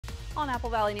On Apple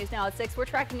Valley News now at 6, we're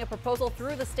tracking a proposal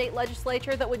through the state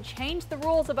legislature that would change the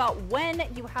rules about when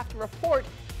you have to report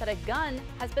that a gun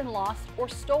has been lost or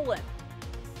stolen.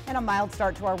 And a mild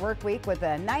start to our work week with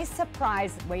a nice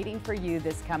surprise waiting for you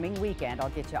this coming weekend. I'll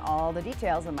get you all the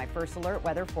details in my first alert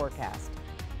weather forecast.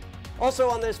 Also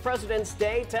on this President's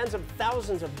Day, tens of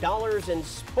thousands of dollars in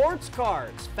sports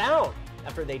cards found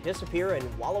after they disappear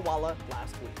in Walla Walla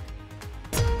last week.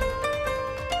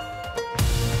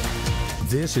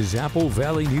 This is Apple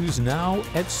Valley News Now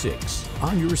at 6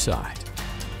 on your side.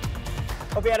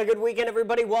 Hope you had a good weekend,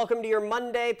 everybody. Welcome to your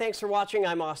Monday. Thanks for watching.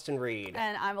 I'm Austin Reed.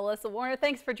 And I'm Alyssa Warner.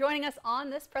 Thanks for joining us on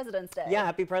this President's Day. Yeah,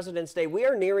 happy President's Day. We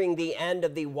are nearing the end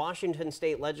of the Washington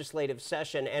State legislative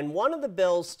session, and one of the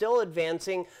bills still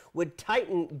advancing would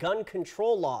tighten gun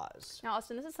control laws. Now,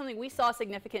 Austin, this is something we saw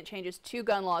significant changes to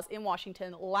gun laws in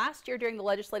Washington last year during the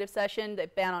legislative session. They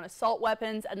ban on assault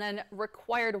weapons and then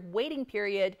required waiting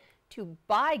period to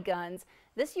buy guns.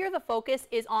 This year, the focus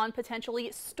is on potentially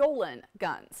stolen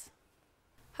guns.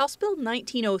 House Bill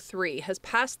 1903 has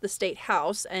passed the state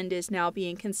House and is now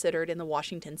being considered in the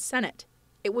Washington Senate.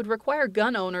 It would require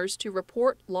gun owners to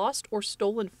report lost or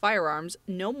stolen firearms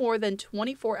no more than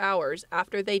 24 hours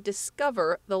after they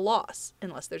discover the loss,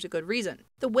 unless there's a good reason.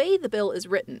 The way the bill is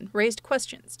written raised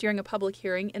questions during a public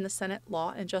hearing in the Senate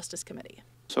Law and Justice Committee.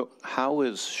 So how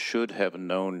is should have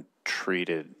known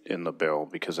treated in the bill?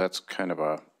 Because that's kind of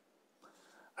a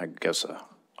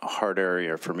hard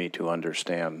area for me to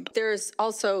understand. There's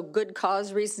also good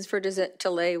cause reasons for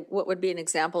delay. What would be an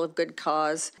example of good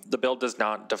cause? The bill does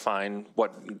not define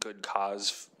what a good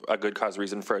cause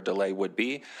reason for a delay would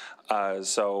be.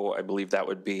 So I believe that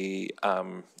would be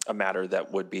a matter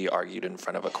that would be argued in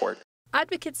front of a court.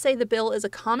 Advocates say the bill is a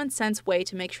common sense way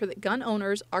to make sure that gun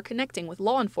owners are connecting with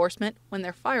law enforcement when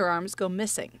their firearms go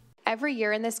missing. Every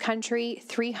year in this country,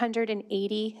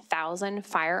 380,000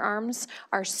 firearms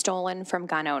are stolen from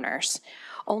gun owners.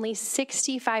 Only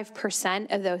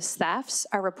 65% of those thefts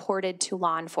are reported to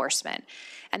law enforcement.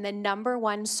 And the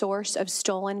 #1 source of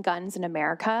stolen guns in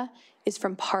America is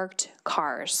from parked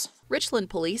cars.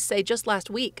 Richland police say just last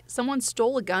week, someone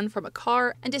stole a gun from a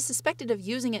car and is suspected of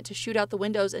using it to shoot out the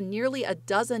windows in nearly a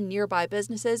dozen nearby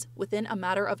businesses within a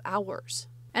matter of hours.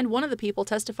 And one of the people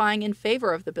testifying in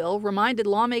favor of the bill reminded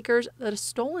lawmakers that a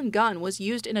stolen gun was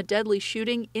used in a deadly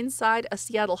shooting inside a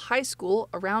Seattle high school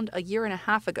around a year and a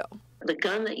half ago. The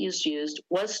gun that was used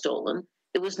was stolen.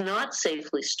 It was not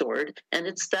safely stored, and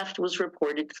its theft was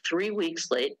reported 3 weeks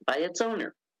late by its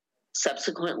owner.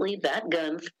 Subsequently, that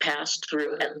gun passed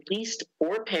through at least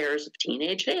 4 pairs of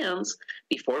teenage hands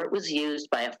before it was used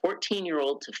by a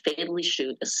 14-year-old to fatally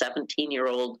shoot a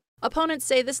 17-year-old. Opponents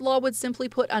say this law would simply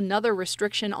put another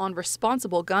restriction on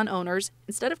responsible gun owners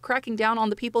instead of cracking down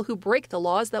on the people who break the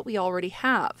laws that we already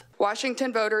have.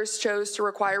 Washington voters chose to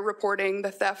require reporting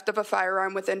the theft of a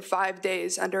firearm within 5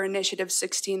 days under Initiative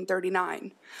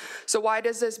 1639. So why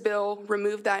does this bill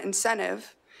remove that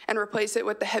incentive and replace it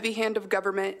with the heavy hand of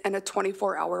government and a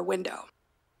 24-hour window?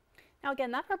 Now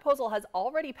again, that proposal has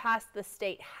already passed the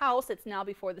state House. It's now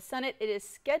before the Senate. It is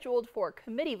scheduled for a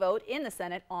committee vote in the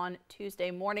Senate on Tuesday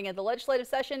morning, and the legislative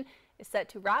session is set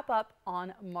to wrap up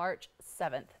on March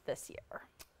 7th this year.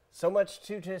 So much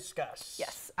to discuss.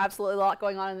 Yes, absolutely a lot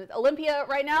going on in Olympia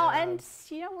right now, and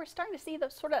we're starting to see the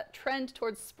sort of trend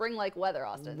towards spring-like weather,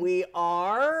 Austin. We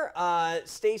are.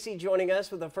 Stacy joining us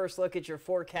with a first look at your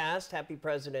forecast. Happy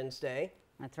President's Day.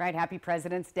 That's right. Happy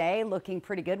President's Day. Looking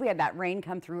pretty good. We had that rain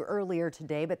come through earlier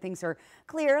today, but things are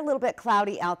clear, a little bit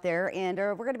cloudy out there, and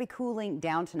we're going to be cooling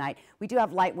down tonight. We do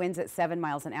have light winds at 7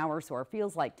 miles an hour, so it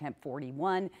feels like temp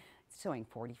 41. Showing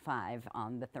 45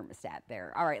 on the thermostat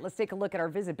there. All right, let's take a look at our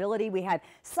visibility. We had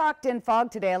socked in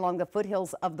fog today along the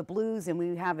foothills of the Blues, and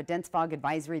we have a dense fog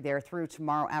advisory there through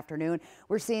tomorrow afternoon.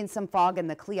 We're seeing some fog in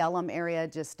the Cle Elum area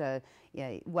just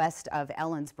west of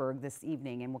Ellensburg this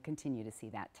evening, and we'll continue to see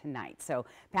that tonight. So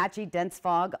patchy, dense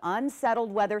fog,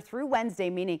 unsettled weather through Wednesday,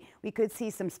 meaning we could see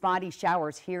some spotty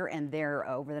showers here and there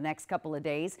over the next couple of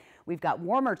days. We've got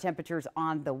warmer temperatures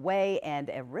on the way and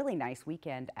a really nice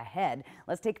weekend ahead.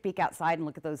 Let's take a peek outside and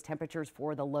look at those temperatures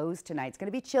for the lows tonight. It's going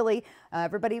to be chilly.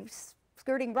 Everybody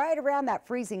skirting right around that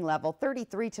freezing level.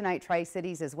 33 tonight,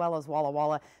 Tri-Cities as well as Walla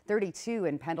Walla. 32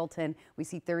 in Pendleton. We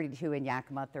see 32 in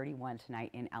Yakima. 31 tonight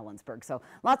in Ellensburg. So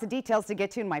lots of details to get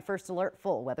to in my first alert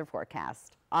full weather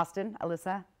forecast. Austin,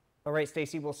 Alyssa. All right,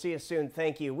 Stacy, we'll see you soon.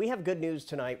 Thank you. We have good news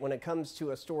tonight when it comes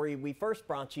to a story we first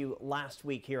brought you last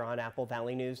week here on Apple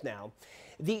Valley News Now.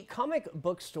 The comic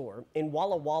book store in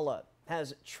Walla Walla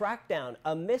has tracked down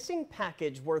a missing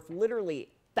package worth literally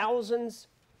thousands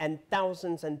and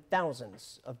thousands and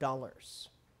thousands of dollars.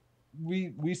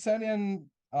 We sent in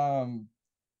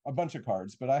a bunch of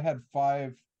cards, but I had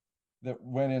 5 that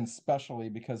went in specially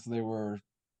because they were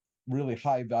really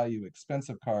high value,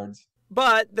 expensive cards.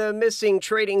 But the missing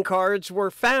trading cards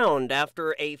were found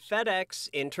after a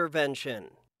FedEx intervention.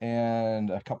 And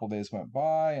a couple days went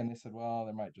by and they said, well,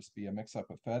 there might just be a mix up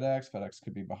with FedEx. FedEx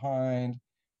could be behind.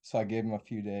 So I gave them a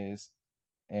few days.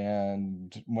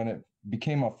 And when it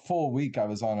became a full week, I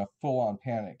was on a full-on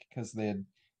panic because they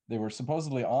were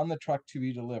supposedly on the truck to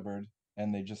be delivered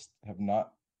and they just have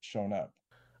not shown up.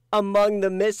 Among the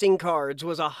missing cards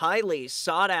was a highly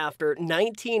sought-after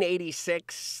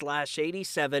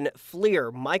 1986/87 Fleer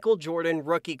Michael Jordan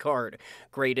rookie card,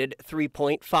 graded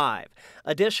 3.5.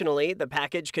 Additionally, the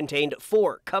package contained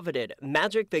 4 coveted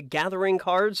Magic the Gathering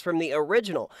cards from the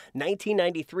original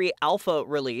 1993 Alpha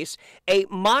release, a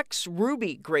Mox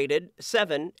Ruby graded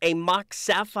 7, a Mox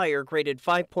Sapphire graded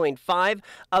 5.5,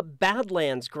 a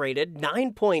Badlands graded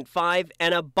 9.5,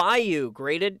 and a Bayou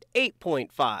graded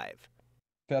 8.5.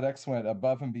 FedEx went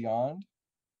above and beyond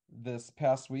this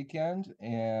past weekend,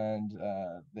 and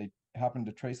they happened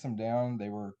to trace them down. They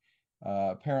were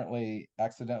apparently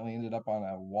accidentally ended up on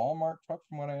a Walmart truck,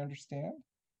 from what I understand.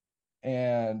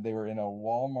 And they were in a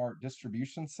Walmart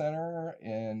distribution center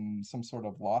in some sort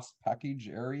of lost package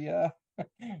area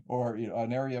or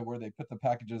an area where they put the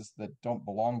packages that don't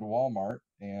belong to Walmart.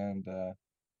 And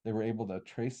they were able to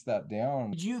trace that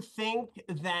down. Did you think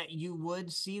that you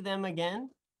would see them again?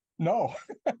 No,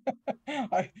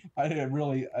 I didn't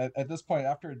really, at this point,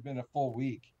 after it had been a full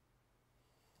week.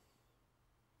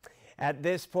 At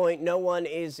this point, no one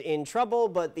is in trouble,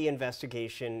 but the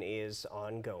investigation is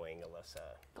ongoing, Alyssa.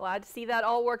 Glad to see that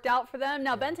all worked out for them.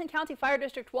 Now, Benton County Fire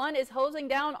District 1 is hosing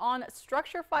down on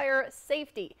structure fire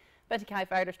safety. Benton County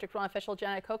Fire District 1 official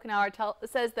Jenna Kokenauer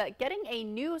says that getting a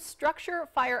new structure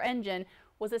fire engine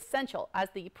was essential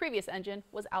as the previous engine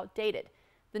was outdated.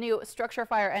 The new structure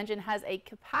fire engine has a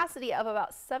capacity of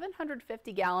about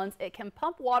 750 gallons. It can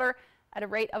pump water at a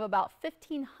rate of about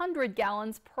 1,500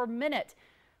 gallons per minute.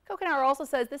 Kokenauer also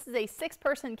says this is a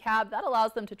 6-person cab that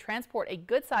allows them to transport a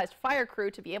good-sized fire crew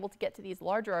to be able to get to these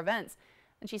larger events.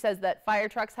 And she says that fire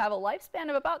trucks have a lifespan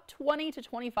of about 20 to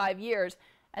 25 years,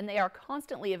 and they are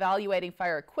constantly evaluating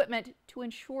fire equipment to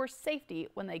ensure safety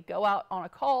when they go out on a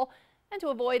call and to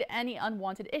avoid any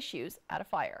unwanted issues at a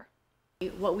fire.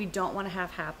 What we don't want to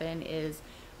have happen is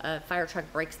a fire truck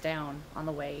breaks down on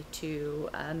the way to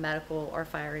a medical or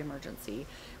fire emergency.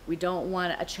 We don't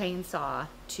want a chainsaw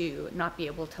to not be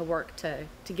able to work to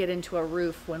get into a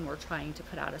roof when we're trying to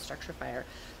put out a structure fire.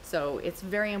 So it's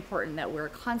very important that we're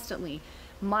constantly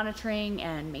monitoring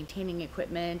and maintaining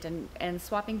equipment and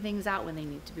swapping things out when they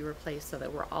need to be replaced so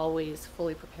that we're always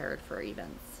fully prepared for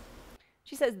events.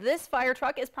 She says this fire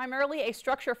truck is primarily a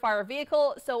structure fire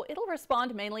vehicle, so it'll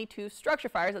respond mainly to structure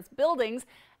fires, that's buildings,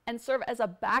 and serve as a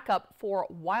backup for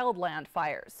wildland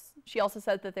fires. She also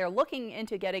said that they're looking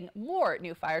into getting more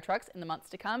new fire trucks in the months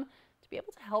to come to be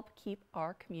able to help keep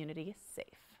our community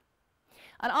safe.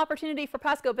 An opportunity for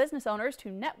Pasco business owners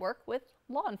to network with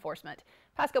law enforcement.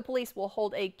 Pasco Police will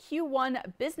hold a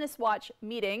Q1 Business Watch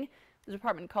meeting. The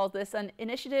department calls this an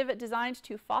initiative designed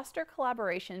to foster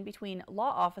collaboration between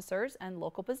law officers and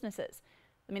local businesses.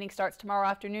 The meeting starts tomorrow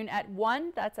afternoon at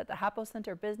 1. That's at the Hapo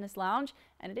Center Business Lounge,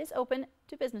 and it is open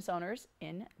to business owners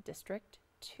in District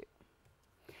 2.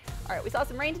 All right, we saw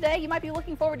some rain today. You might be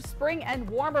looking forward to spring and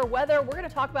warmer weather. We're going to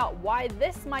talk about why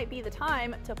this might be the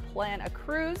time to plan a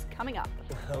cruise coming up.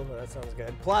 Oh, that sounds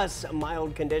good. Plus,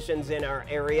 mild conditions in our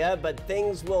area, but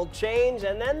things will change,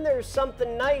 and then there's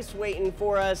something nice waiting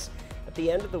for us. At the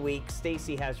end of the week,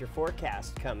 Stacy has your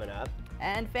forecast coming up.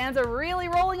 And fans are really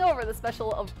rolling over the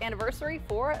special anniversary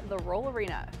for the Roll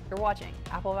Arena. You're watching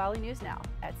Apple Valley News Now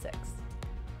at 6.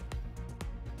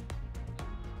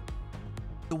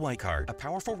 The White Card, a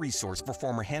powerful resource for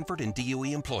former Hanford and DOE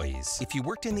employees. If you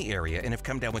worked in the area and have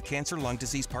come down with cancer, lung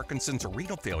disease, Parkinson's, or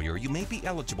renal failure, you may be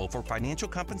eligible for financial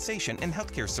compensation and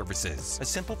healthcare services. A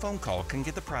simple phone call can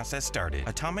get the process started.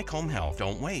 Atomic Home Health.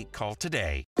 Don't wait. Call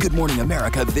today. Good Morning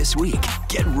America this week.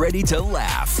 Get ready to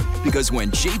laugh because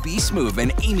when JB Smoove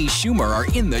and Amy Schumer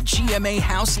are in the GMA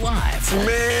House Live,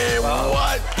 man,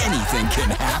 what? Anything can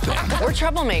happen. We're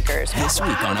troublemakers. This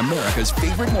week on America's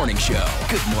favorite morning show,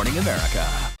 Good Morning America.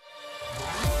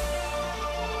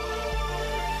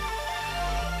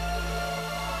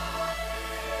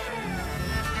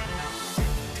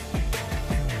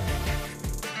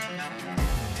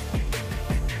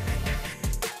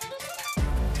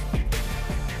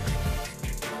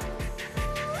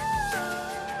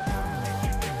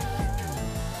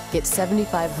 Get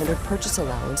 $7,500 purchase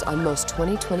allowance on most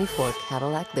 2024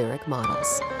 Cadillac Lyriq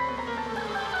models.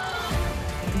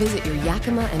 Visit your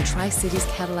Yakima and Tri-Cities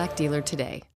Cadillac dealer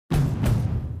today.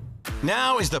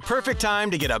 Now is the perfect time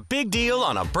to get a big deal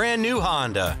on a brand new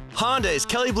Honda. Honda is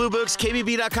Kelley Blue Book's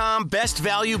KBB.com best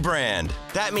value brand.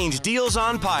 That means deals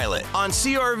on Pilot, on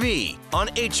CR-V, on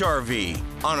HR-V,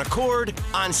 on Accord,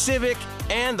 on Civic,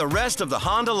 and the rest of the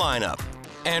Honda lineup.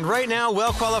 And right now,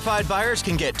 well-qualified buyers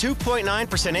can get 2.9%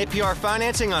 APR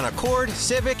financing on Accord,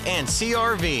 Civic, and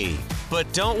CR-V.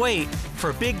 But don't wait.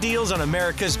 For big deals on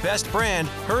America's best brand,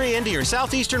 hurry into your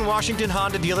Southeastern Washington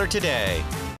Honda dealer today.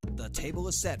 The table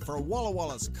is set for Walla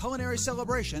Walla's culinary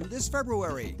celebration this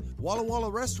February. Walla Walla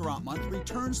Restaurant Month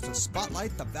returns to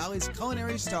spotlight the Valley's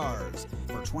culinary stars.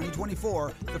 For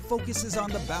 2024, the focus is on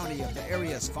the bounty of the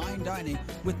area's fine dining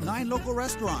with 9 local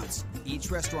restaurants.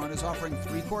 Each restaurant is offering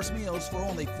 3-course meals for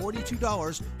only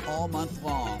 $42 all month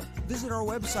long. Visit our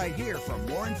website here for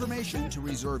more information to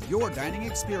reserve your dining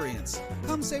experience.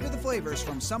 Come savor the flavors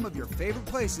from some of your favorite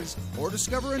places or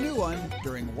discover a new one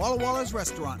during Walla Walla's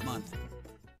Restaurant Month.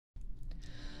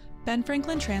 Ben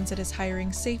Franklin Transit is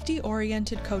hiring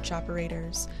safety-oriented coach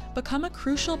operators. Become a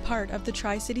crucial part of the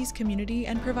Tri-Cities community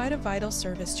and provide a vital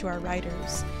service to our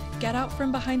riders. Get out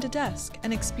from behind a desk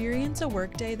and experience a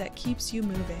workday that keeps you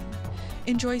moving.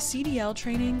 Enjoy CDL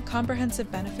training,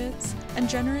 comprehensive benefits, and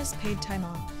generous paid time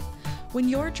off. When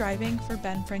you're driving for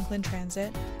Ben Franklin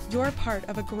Transit, you're part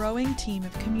of a growing team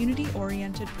of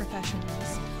community-oriented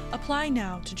professionals. Apply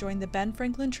now to join the Ben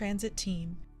Franklin Transit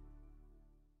team.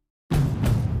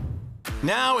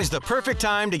 Now is the perfect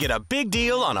time to get a big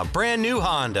deal on a brand new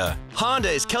Honda. Honda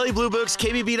is Kelley Blue Book's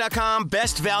KBB.com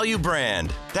best value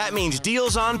brand. That means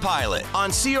deals on Pilot,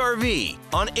 on CR-V,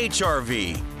 on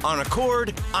HR-V, on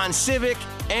Accord, on Civic,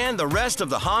 and the rest of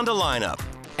the Honda lineup.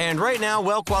 And right now,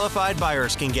 well-qualified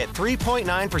buyers can get 3.9%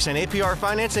 APR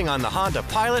financing on the Honda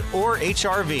Pilot or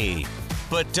HR-V.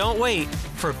 But don't wait.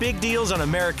 For big deals on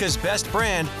America's best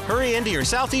brand, hurry into your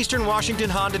Southeastern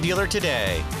Washington Honda dealer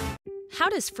today. How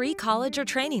does free college or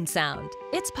training sound?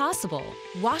 It's possible.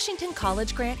 Washington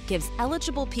College Grant gives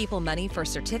eligible people money for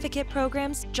certificate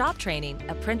programs, job training,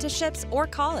 apprenticeships, or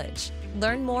college.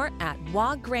 Learn more at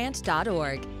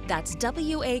wagrant.org. That's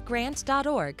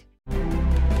wagrant.org.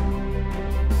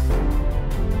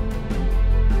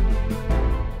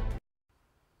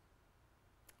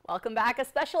 Welcome back. A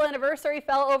special anniversary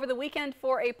fell over the weekend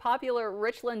for a popular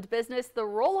Richland business. The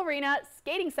Roll Arena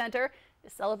Skating Center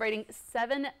is celebrating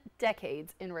 7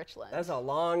 decades in Richland. That's a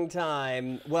long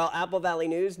time. Well, Apple Valley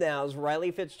News Now's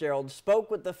Riley Fitzgerald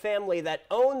spoke with the family that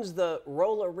owns the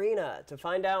Roll Arena to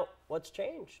find out what's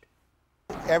changed.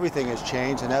 Everything has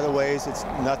changed. In other ways,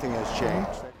 nothing has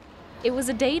changed. It was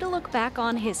a day to look back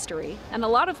on history, and a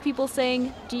lot of people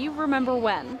saying, do you remember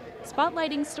when?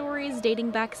 Spotlighting stories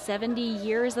dating back 70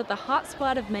 years at the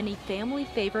hotspot of many family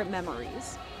favorite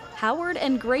memories. Howard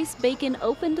and Grace Bacon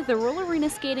opened the Roll Arena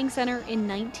Skating Center in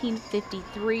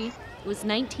 1953. It was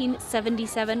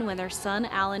 1977 when their son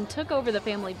Alan took over the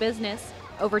family business.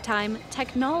 Over time,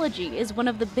 technology is one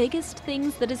of the biggest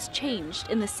things that has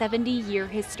changed in the 70-year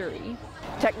history.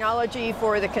 Technology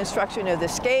for the construction of the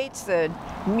skates, the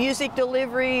music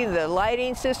delivery, the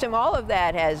lighting system, all of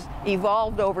that has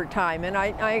evolved over time, and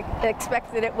I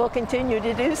expect that it will continue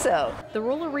to do so. The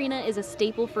Roll Arena is a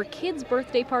staple for kids'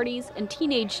 birthday parties and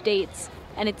teenage dates,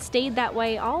 and it stayed that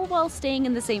way all while staying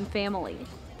in the same family.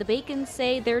 The Bacons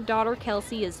say their daughter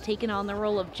Kelsey has taken on the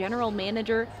role of general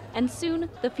manager, and soon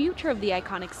the future of the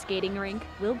iconic skating rink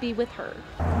will be with her.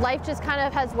 Life just kind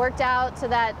of has worked out so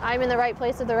that I'm in the right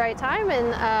place at the right time, and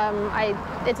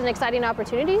it's an exciting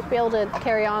opportunity to be able to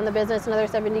carry on the business another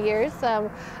 70 years.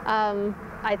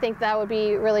 I think that would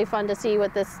be really fun to see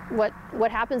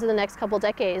what happens in the next couple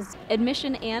decades.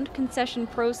 Admission and concession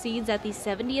proceeds at the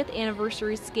 70th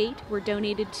anniversary skate were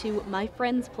donated to My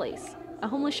Friend's Place, a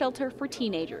homeless shelter for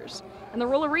teenagers. And the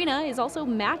Roll Arena is also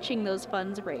matching those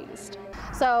funds raised.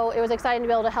 So it was exciting to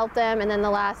be able to help them, and then the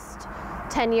last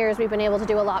 10 years we've been able to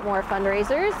do a lot more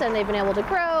fundraisers, and they've been able to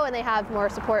grow, and they have more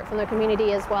support from the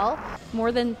community as well.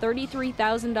 More than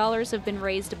 $33,000 have been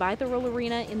raised by the Roll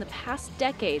Arena in the past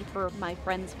decade for My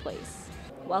Friend's Place.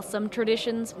 While some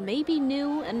traditions may be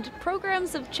new and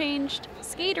programs have changed,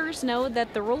 skaters know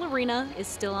that the Roll Arena is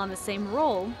still on the same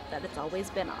roll that it's always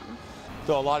been on.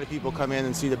 So a lot of people come in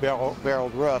and see the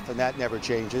barreled roof, and that never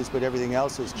changes, but everything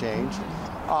else has changed.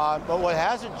 But what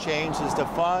hasn't changed is the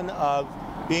fun of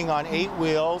being on 8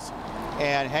 wheels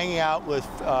and hanging out with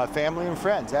family and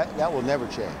friends. That will never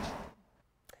change.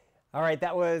 All right,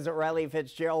 that was Riley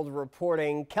Fitzgerald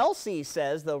reporting. Kelsey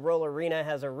says the Roll Arena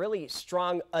has a really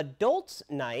strong adults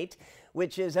night,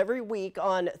 which is every week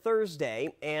on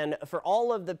Thursday. And for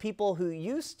all of the people who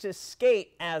used to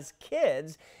skate as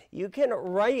kids, you can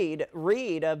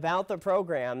read about the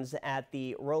programs at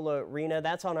the Rolla Arena.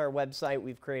 That's on our website.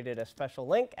 We've created a special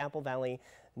link,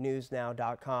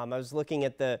 applevalley.newsnow.com. I was looking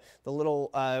at the little,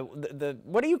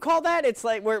 what do you call that? It's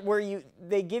like where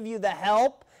they give you the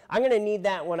help. I'm going to need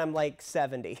that when I'm like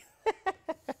 70.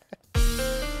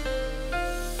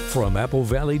 From Apple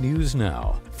Valley News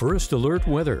Now, First Alert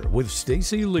Weather with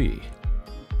Stacy Lee.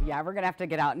 Yeah, we're going to have to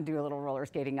get out and do a little roller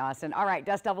skating, Austin. All right,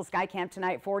 Dust Devil Sky Camp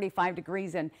tonight, 45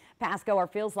 degrees in Pasco. Our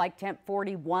feels like temp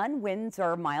 41. Winds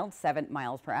are mild, 7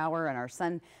 miles per hour, and our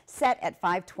sun set at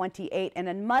 5:28. And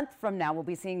a month from now, we'll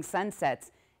be seeing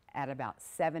sunsets at about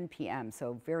 7 p.m.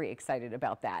 So very excited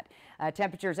about that.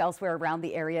 Temperatures elsewhere around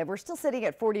the area. We're still sitting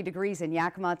at 40 degrees in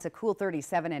Yakima. It's a cool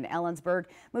 37 in Ellensburg.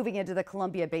 Moving into the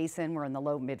Columbia Basin, we're in the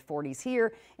low mid 40s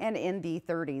here and in the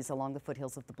 30s along the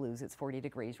foothills of the Blues. It's 40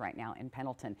 degrees right now in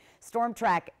Pendleton. Storm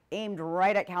track aimed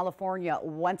right at California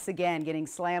once again, getting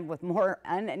slammed with more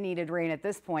unneeded rain at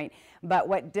this point. But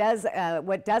what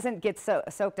doesn't get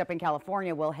soaked up in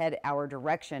California will head our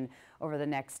direction over the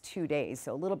next 2 days.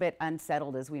 So a little bit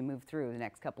unsettled as we move through the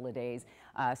next couple of days.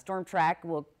 Storm track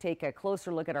will take a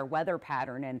closer look at our weather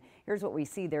pattern, and here's what we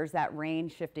see. There's that rain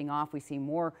shifting off. We see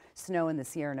more snow in the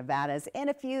Sierra Nevadas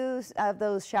and a few of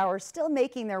those showers still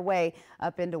making their way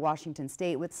up into Washington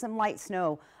State with some light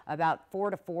snow about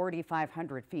 4,000 to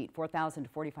 4,500 feet. 4,000 to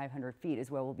 4,500 feet is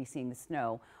where we'll be seeing the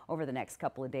snow over the next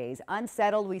couple of days.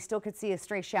 Unsettled, we still could see a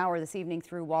stray shower this evening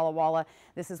through Walla Walla.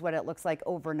 This is what it looks like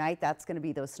overnight. That's going to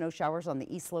be those snow showers on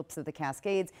the east slopes of the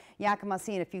Cascades. Yakima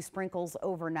seeing a few sprinkles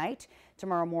overnight.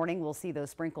 Tomorrow morning, we'll see those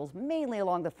sprinkles mainly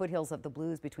along the foothills of the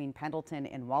Blues between Pendleton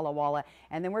and Walla Walla.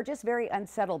 And then we're just very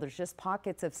unsettled. There's just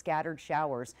pockets of scattered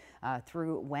showers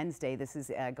through Wednesday. This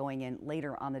is going in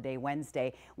later on the day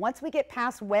Wednesday. Once we get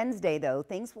past Wednesday, though,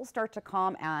 things will start to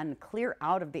calm and clear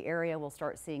out of the area. We'll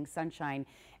start seeing sunshine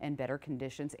and better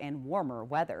conditions and warmer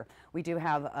weather. We do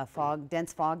have a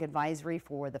dense fog advisory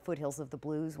for the foothills of the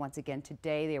Blues. Once again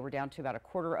today, they were down to about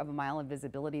 1/4 mile of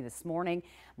visibility this morning.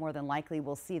 More than likely,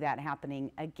 we'll see that happening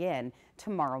again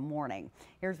tomorrow morning.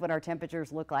 Here's what our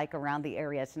temperatures look like around the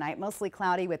area tonight. Mostly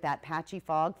cloudy with that patchy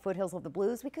fog. Foothills of the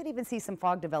Blues, we could even see some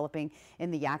fog developing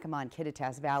in the Yakima and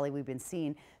Kittitas Valley. We've been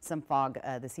seeing some fog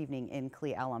this evening in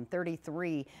Cle Elum.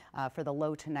 33 for the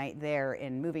low tonight there.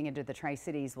 And moving into the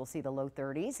Tri-Cities, we'll see the low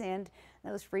 30s and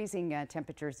those freezing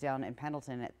temperatures down in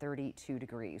Pendleton at 32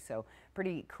 degrees. So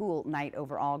pretty cool night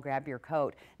overall. Grab your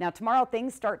coat. Now tomorrow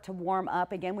things start to warm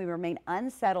up again. We remain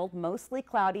unsettled, mostly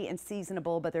cloudy and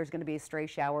seasonable, but there's going to be a stray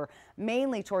shower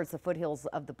mainly towards the foothills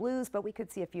of the Blues, but we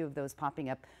could see a few of those popping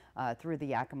up through the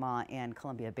Yakima and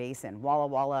Columbia Basin. Walla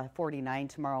Walla 49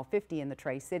 tomorrow, 50 in the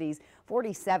Tri-Cities,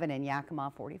 47 in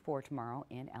Yakima, 44 tomorrow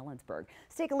in Ellensburg.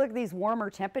 Let's take a look at these warmer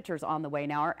temperatures on the way.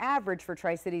 Now our average for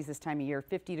Tri-Cities this time of year,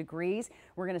 50 degrees.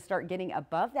 We're going to start getting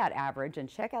above that average and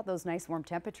check out those nice warm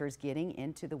temperatures getting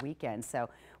into the weekend. So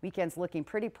weekend's looking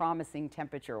pretty promising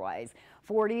temperature-wise.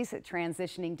 40s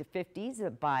transitioning to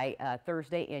 50s by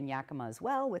Thursday in Yakima as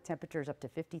well, with temperatures up to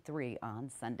 53 on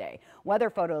Sunday. Weather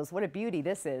photos, what a beauty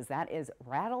this is. That is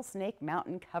Rattlesnake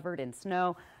Mountain covered in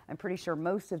snow. I'm pretty sure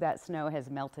most of that snow has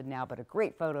melted now, but a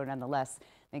great photo nonetheless.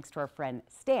 Thanks to our friend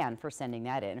Stan for sending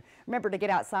that in. Remember to get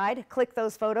outside, click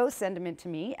those photos, send them in to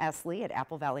me, Lee at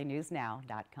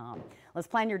applevalleyNewsNow.com. Let's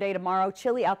plan your day tomorrow.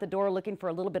 Chilly out the door, looking for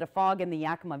a little bit of fog in the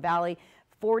Yakima Valley.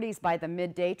 40s by the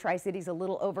midday. Tri-Cities a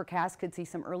little overcast, could see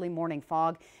some early morning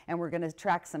fog, and we're going to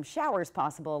track some showers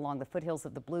possible along the foothills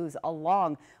of the Blues,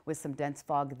 along with some dense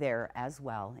fog there as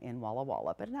well in Walla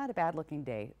Walla, but not a bad looking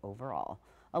day overall.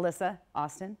 Alyssa,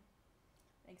 Austin.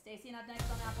 Thanks, Stacey. And up next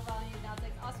on Apple Valley News Now 6.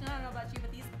 Austin, I don't know about you,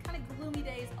 but these kind of gloomy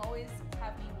days always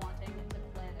have me wanting to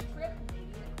plan a trip,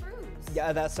 maybe a cruise.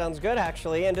 Yeah, that sounds good,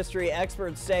 actually. Industry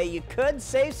experts say you could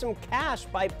save some cash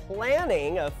by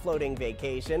planning a floating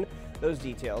vacation. Those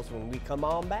details when we come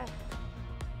on back.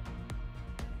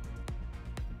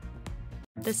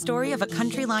 The story of a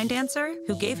country line dancer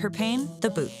who gave her pain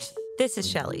the boot. This is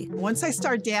Shelley. Once I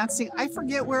start dancing, I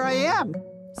forget where I am.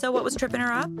 So what was tripping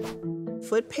her up?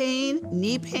 Foot pain,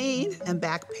 knee pain, and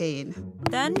back pain.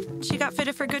 Then she got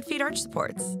fitted for Good Feet arch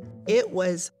supports. It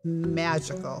was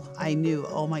magical. I knew,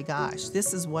 oh my gosh,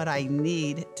 this is what I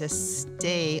need to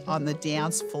stay on the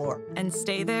dance floor. And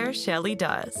stay there, Shelley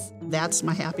does. That's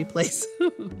my happy place.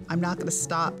 I'm not going to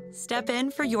stop. Step in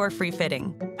for your free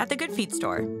fitting at the Good Feet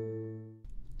store.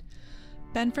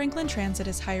 Ben Franklin Transit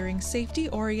is hiring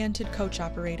safety-oriented coach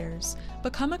operators.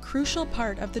 Become a crucial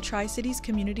part of the Tri-Cities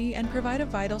community and provide a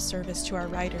vital service to our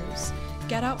riders.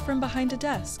 Get out from behind a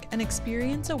desk and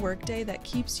experience a workday that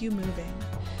keeps you moving.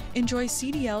 Enjoy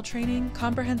CDL training,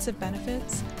 comprehensive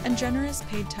benefits, and generous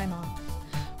paid time off.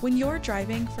 When you're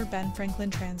driving for Ben Franklin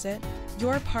Transit,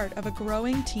 you're part of a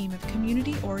growing team of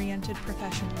community-oriented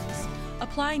professionals.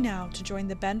 Apply now to join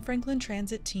the Ben Franklin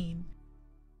Transit team.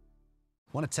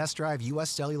 Want to test drive U.S.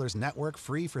 Cellular's network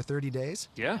free for 30 days?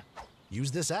 Yeah.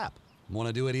 Use this app. Want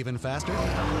to do it even faster?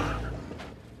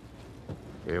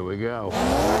 Here we go.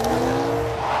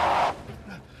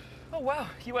 Oh, wow.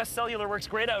 U.S. Cellular works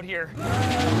great out here.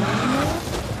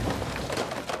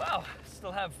 Wow.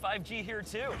 Still have 5G here,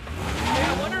 too. Hey,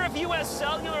 I wonder if U.S.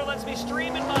 Cellular lets me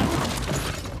stream in my...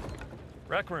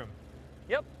 Rec room.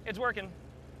 Yep, it's working.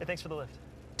 Hey, thanks for the lift.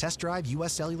 Test drive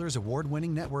U.S. Cellular's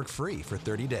award-winning network free for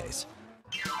 30 days.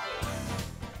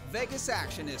 Vegas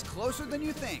action is closer than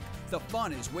you think. The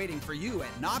fun is waiting for you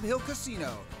at Nob Hill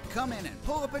Casino. Come in and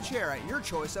pull up a chair at your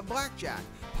choice of blackjack,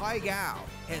 pai gow,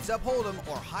 heads up hold'em,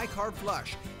 or high card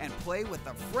flush, and play with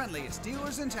the friendliest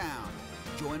dealers in town.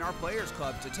 Join our Players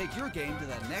Club to take your game to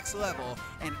the next level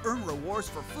and earn rewards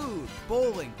for food,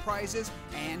 bowling, prizes,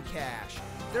 and cash.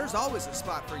 There's always a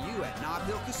spot for you at Nob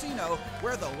Hill Casino,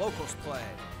 where the locals play.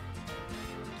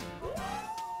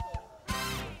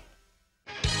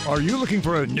 Are you looking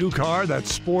for a new car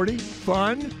that's sporty,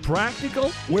 fun,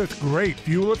 practical, with great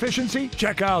fuel efficiency?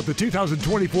 Check out the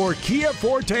 2024 Kia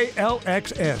Forte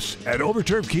LXS at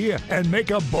Overturf Kia and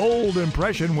make a bold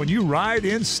impression when you ride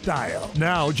in style.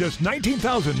 Now, just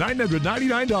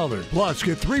 $19,999. Plus,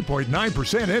 get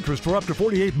 3.9% interest for up to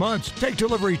 48 months. Take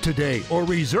delivery today or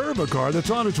reserve a car that's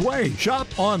on its way. Shop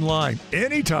online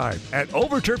anytime at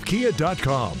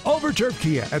overturfkia.com. Overturf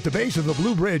Kia at the base of the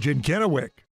Blue Bridge in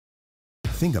Kennewick.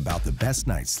 Think about the best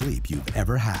night's sleep you've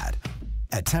ever had.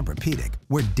 At Tempur-Pedic,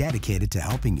 we're dedicated to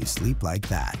helping you sleep like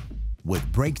that.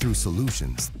 With breakthrough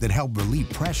solutions that help relieve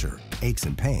pressure, aches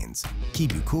and pains,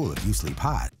 keep you cool if you sleep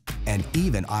hot, and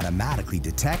even automatically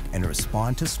detect and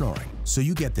respond to snoring, so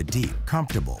you get the deep,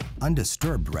 comfortable,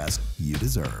 undisturbed rest you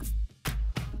deserve.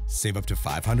 Save up to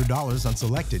 $500 on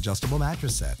select adjustable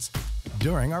mattress sets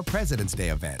during our President's Day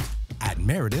event at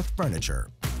Meredith Furniture.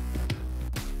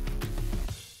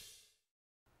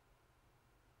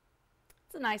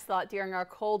 It's a nice thought during our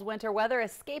cold winter weather,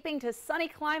 escaping to sunny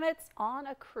climates on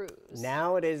a cruise.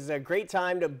 Now it is a great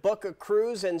time to book a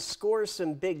cruise and score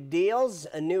some big deals.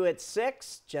 Anew at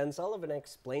 6, Jen Sullivan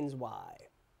explains why.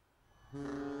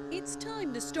 It's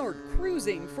time to start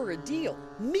cruising for a deal.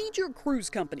 Major cruise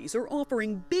companies are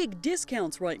offering big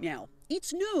discounts right now.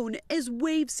 It's known as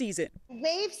wave season.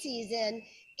 Wave season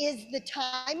is the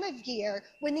time of year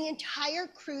when the entire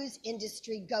cruise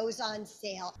industry goes on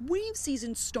sale. Wave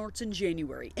season starts in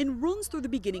January and runs through the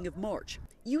beginning of March.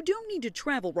 You don't need to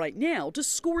travel right now to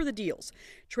score the deals.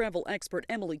 Travel expert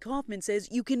Emily Kaufman says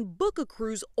you can book a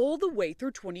cruise all the way through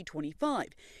 2025.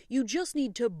 You just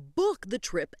need to book the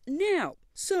trip now.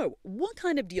 So, what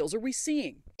kind of deals are we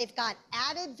seeing? They've got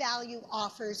added value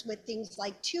offers with things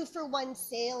like 2-for-1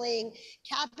 sailing,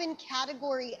 cabin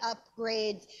category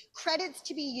upgrades, credits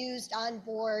to be used on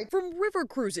board. From river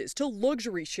cruises to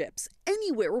luxury ships,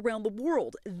 anywhere around the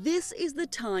world, this is the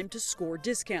time to score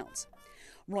discounts.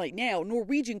 Right now,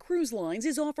 Norwegian Cruise Lines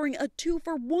is offering a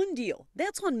 2-for-1 deal.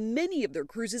 That's on many of their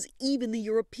cruises, even the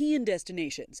European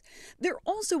destinations. They're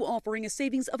also offering a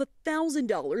savings of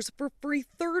 $1,000 for free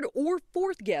third or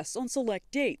fourth guests on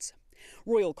select dates.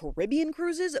 Royal Caribbean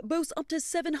Cruises boasts up to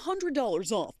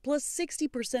 $700 off, plus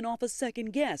 60% off a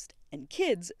second guest, and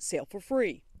kids sail for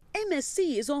free.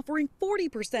 MSC is offering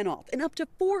 40% off and up to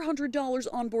 $400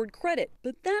 onboard credit,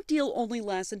 but that deal only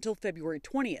lasts until February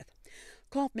 20th.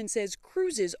 Kaufman says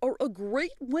cruises are a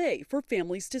great way for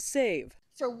families to save.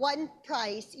 For one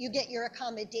price, you get your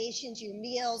accommodations, your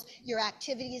meals, your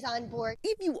activities on board.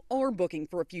 If you are booking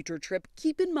for a future trip,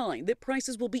 keep in mind that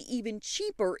prices will be even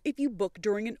cheaper if you book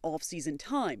during an off-season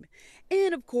time.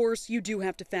 And of course, you do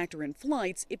have to factor in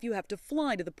flights if you have to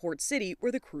fly to the port city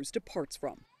where the cruise departs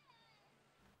from.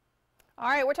 All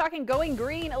right, we're talking Going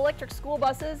Green electric school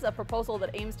buses, a proposal that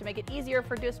aims to make it easier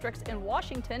for districts in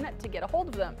Washington to get a hold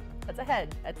of them. That's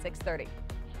ahead at 6:30.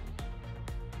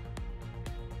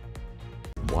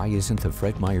 Why isn't the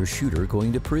Fred Meyer shooter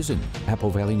going to prison? Apple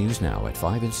Valley News Now at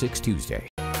 5 and 6 Tuesday.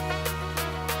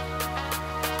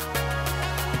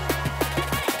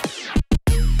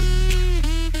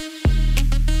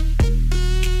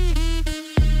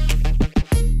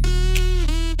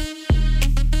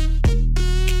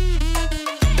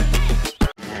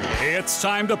 It's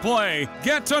time to play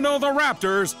Get to Know the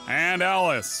Raptors and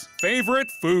Alice.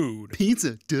 Favorite food?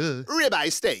 Pizza, duh.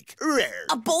 Ribeye steak, rare.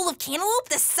 A bowl of cantaloupe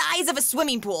the size of a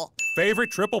swimming pool.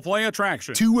 Favorite triple play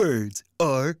attraction? 2 words,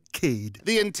 arcade.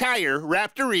 The entire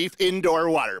Raptor Reef Indoor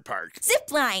Water Park.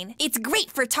 Zipline. It's great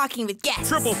for talking with guests.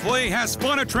 Triple Play has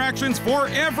fun attractions for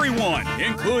everyone,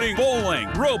 including bowling,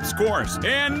 ropes course,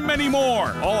 and many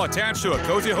more, all attached to a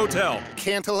cozy hotel.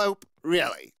 Cantaloupe,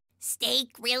 really?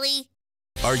 Steak, really?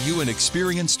 Are you an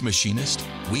experienced machinist?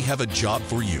 We have a job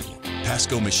for you.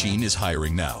 Pasco Machine is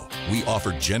hiring now. We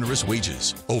offer generous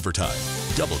wages, overtime,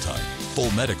 double time, full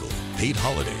medical, paid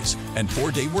holidays, and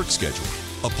 4-day work schedule.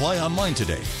 Apply online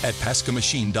today at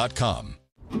pascomachine.com.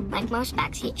 Like most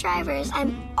backseat drivers,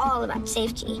 I'm all about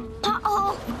safety.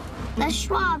 Uh-oh! Les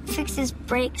Schwab fixes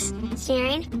brakes,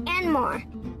 steering, and more.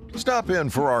 Stop in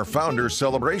for our Founders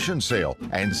Celebration Sale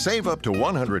and save up to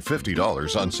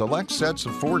 $150 on select sets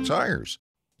of Ford tires.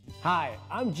 Hi,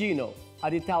 I'm Gino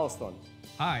at Italstone.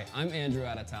 Hi, I'm Andrew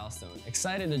at Italstone.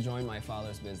 Excited to join my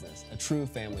father's business, a true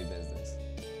family business.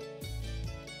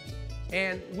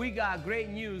 And we got great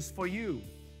news for you.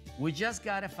 We just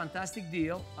got a fantastic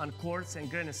deal on quartz and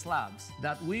granite slabs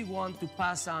that we want to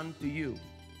pass on to you.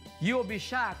 You'll be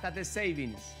shocked at the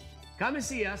savings. Come and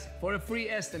see us for a free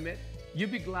estimate. You'll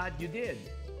be glad you did.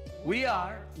 We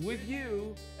are with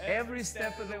you every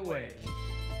step of the way.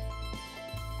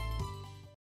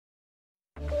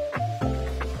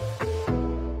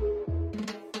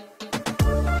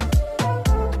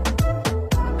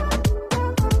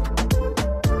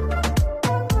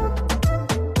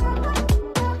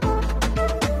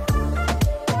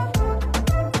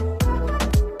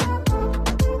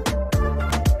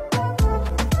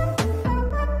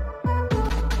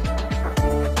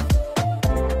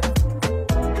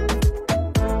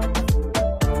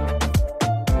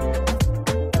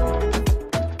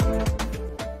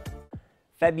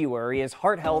 February is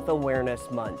Heart Health Awareness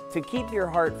Month. To keep your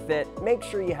heart fit, make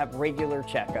sure you have regular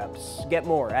checkups. Get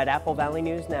more at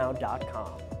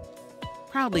applevalleyNewsNow.com.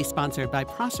 Proudly sponsored by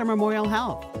Prosser Memorial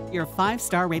Health, your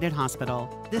 5-star rated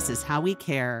hospital. This is how we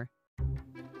care.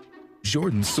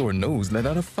 Jordan's sore nose let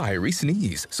out a fiery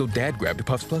sneeze, so Dad grabbed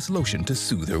Puffs Plus lotion to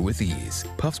soothe her with ease.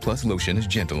 Puffs Plus lotion is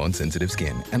gentle on sensitive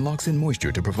skin and locks in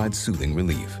moisture to provide soothing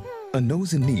relief. A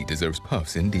nose in need deserves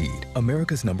Puffs indeed.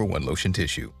 America's #1 lotion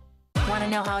tissue. Want to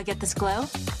know how I get this glow?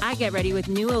 I get ready with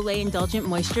new Olay Indulgent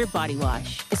Moisture Body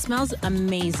Wash. It smells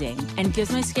amazing and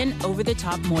gives my skin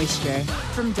over-the-top moisture.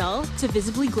 From dull to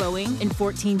visibly glowing in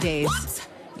 14 days. What?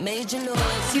 Major noise.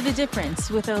 See the difference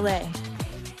with Olay.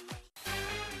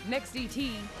 Next ET.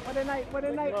 What a night, what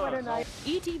a night, what a night.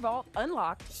 ET Vault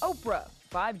Unlocked Oprah.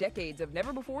 5 decades of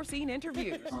never-before-seen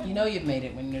interviews. You know you've made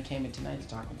it when Entertainment Tonight is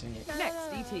talking to you.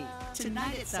 Next ET.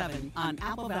 Tonight at 7 on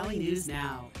Apple Valley News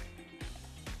Now.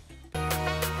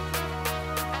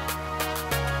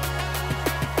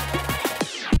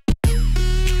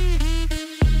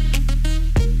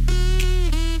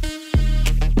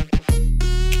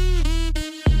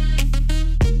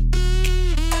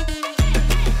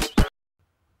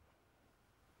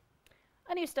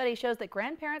 A new study shows that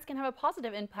grandparents can have a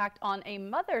positive impact on a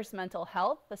mother's mental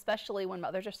health, especially when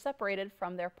mothers are separated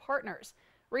from their partners.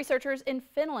 Researchers in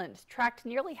Finland tracked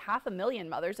nearly 500,000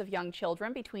 mothers of young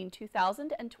children between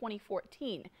 2000 and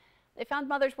 2014. They found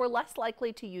mothers were less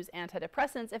likely to use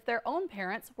antidepressants if their own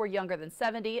parents were younger than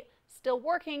 70, still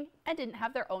working, and didn't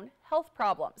have their own health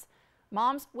problems.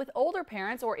 Moms with older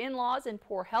parents or in-laws in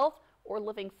poor health or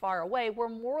living far away were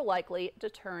more likely to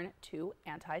turn to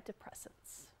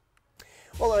antidepressants.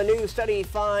 Well, a new study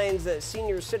finds that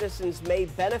senior citizens may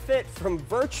benefit from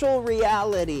virtual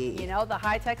reality. You know, the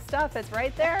high-tech stuff, it's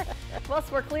right there.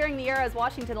 Plus, we're clearing the air as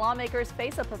Washington lawmakers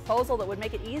face a proposal that would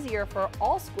make it easier for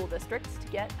all school districts to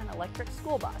get an electric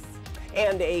school bus.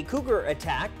 And a cougar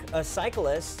attack, a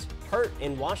cyclist hurt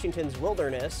in Washington's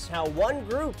wilderness, how one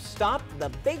group stopped the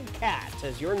big cat.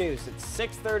 As your news at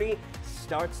 6:30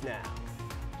 starts now.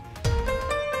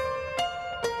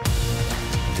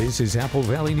 This is Apple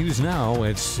Valley News Now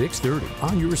at 6:30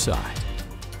 on your side.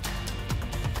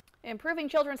 Improving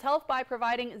children's health by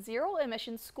providing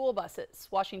zero-emission school buses.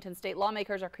 Washington state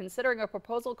lawmakers are considering a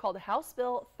proposal called House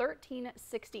Bill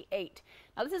 1368.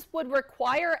 Now, this would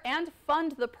require and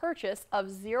fund the purchase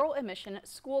of zero-emission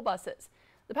school buses.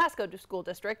 The Pasco School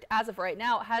District, as of right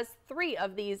now, has 3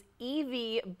 of these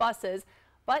EV buses,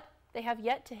 but they have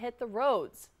yet to hit the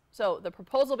roads. So the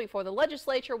proposal before the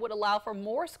legislature would allow for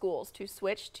more schools to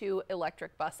switch to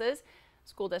electric buses.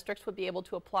 School districts would be able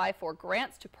to apply for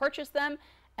grants to purchase them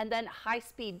and then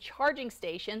high-speed charging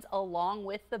stations along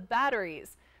with the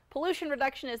batteries. Pollution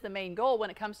reduction is the main goal when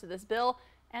it comes to this bill,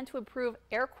 and to improve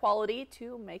air quality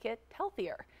to make it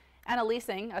healthier. Anna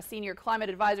Leasing, a senior climate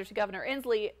advisor to Governor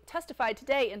Inslee, testified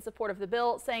today in support of the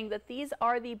bill, saying that these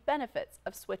are the benefits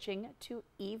of switching to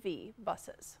EV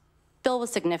buses. Bill will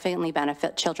significantly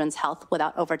benefit children's health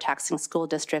without overtaxing school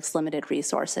districts' limited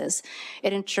resources.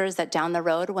 It ensures that down the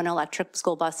road, when electric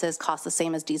school buses cost the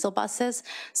same as diesel buses,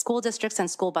 school districts and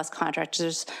school bus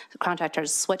contractors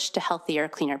switch to healthier,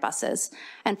 cleaner buses.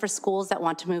 And for schools that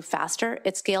want to move faster,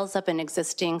 it scales up an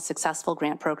existing successful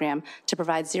grant program to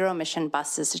provide zero-emission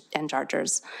buses and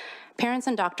chargers. Parents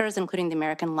and doctors, including the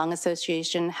American Lung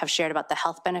Association, have shared about the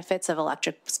health benefits of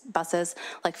electric buses,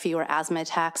 like fewer asthma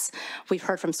attacks. We've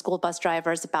heard from school bus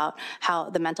drivers about how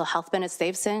the mental health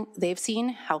benefits they've seen,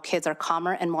 how kids are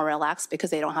calmer and more relaxed because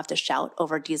they don't have to shout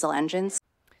over diesel engines.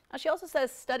 Now, she also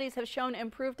says studies have shown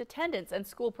improved attendance and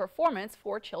school performance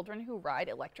for children who ride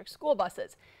electric school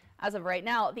buses. As of right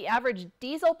now, the average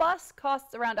diesel bus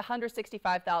costs around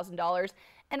 $165,000.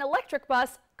 An electric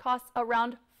bus costs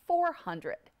around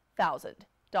 $400,000.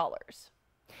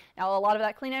 Now, a lot of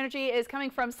that clean energy is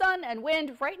coming from sun and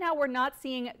wind. Right now, we're not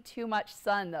seeing too much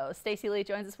sun, though. Stacey Lee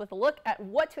joins us with a look at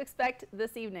what to expect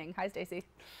this evening. Hi, Stacey.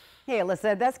 Hey,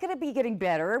 Alyssa, that's going to be getting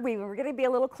better. We're going to be a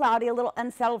little cloudy, a little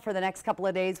unsettled for the next couple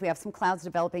of days. We have some clouds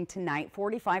developing tonight.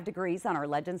 45 degrees on our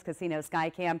Legends Casino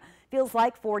Skycam. Feels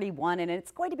like 41, and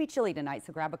it's going to be chilly tonight,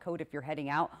 so grab a coat if you're heading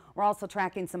out. We're also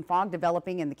tracking some fog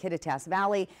developing in the Kittitas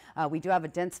Valley. We do have a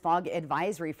dense fog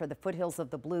advisory for the foothills of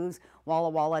the Blues, Walla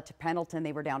Walla to Pendleton.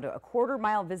 They were down to a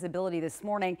quarter-mile visibility this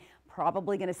morning.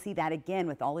 Probably going to see that again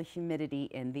with all the humidity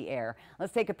in the air.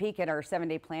 Let's take a peek at our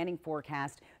 7-day planning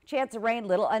forecast. Chance of rain,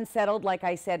 little unsettled, like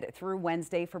I said, through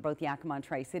Wednesday for both Yakima and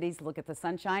Tri-Cities. Look at the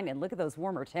sunshine and look at those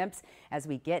warmer temps as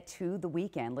we get to the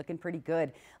weekend. Looking pretty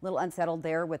good. Little unsettled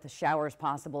there with the showers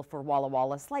possible for Walla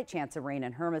Walla. Slight chance of rain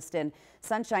in Hermiston.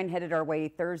 Sunshine headed our way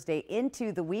Thursday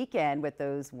into the weekend with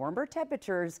those warmer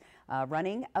temperatures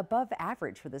running above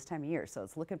average for this time of year. So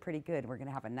it's looking pretty good. We're going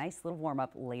to have a nice little warm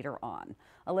up later on.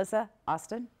 Alyssa,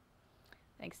 Austin.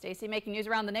 Thanks, Stacey. Making news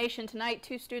around the nation tonight,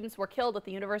 2 students were killed at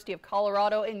the University of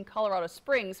Colorado in Colorado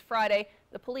Springs Friday.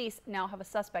 The police now have a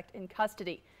suspect in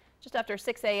custody. Just after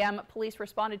 6 a.m., police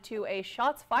responded to a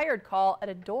shots fired call at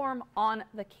a dorm on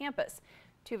the campus.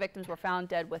 2 victims were found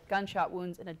dead with gunshot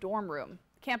wounds in a dorm room.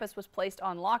 The campus was placed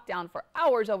on lockdown for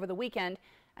hours over the weekend,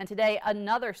 and today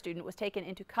another student was taken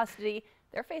into custody.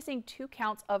 They're facing 2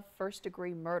 counts of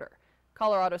first-degree murder.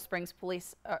 Colorado Springs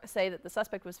police say that the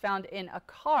suspect was found in a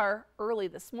car early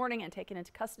this morning and taken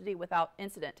into custody without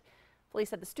incident. Police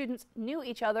said the students knew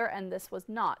each other and this was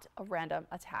not a random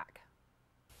attack.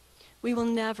 We will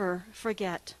never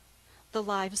forget the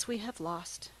lives we have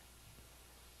lost.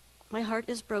 My heart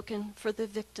is broken for the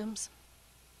victims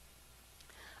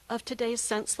of today's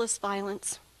senseless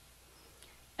violence,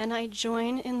 and I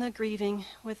join in the grieving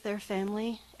with their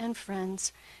family and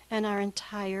friends and our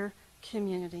entire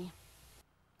community.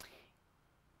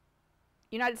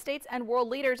 United States and world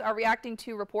leaders are reacting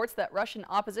to reports that Russian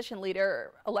opposition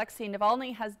leader Alexei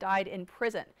Navalny has died in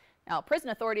prison. Now,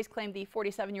 prison authorities claim the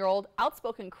 47-year-old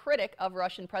outspoken critic of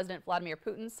Russian President Vladimir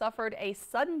Putin suffered a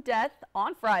sudden death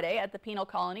on Friday at the penal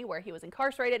colony where he was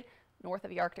incarcerated north of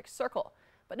the Arctic Circle.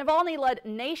 But Navalny led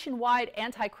nationwide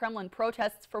anti-Kremlin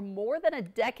protests for more than a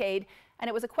decade, and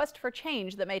it was a quest for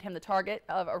change that made him the target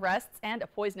of arrests and a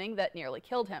poisoning that nearly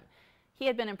killed him. He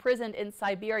had been imprisoned in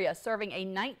Siberia, serving a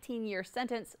 19-year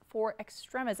sentence for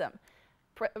extremism.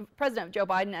 President Joe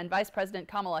Biden and Vice President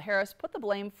Kamala Harris put the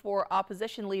blame for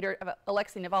opposition leader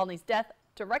Alexei Navalny's death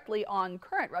directly on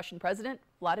current Russian President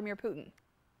Vladimir Putin.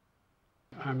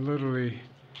 I'm literally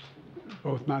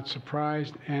both not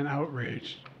surprised and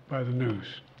outraged by the news.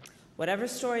 Whatever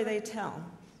story they tell,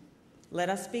 let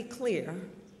us be clear,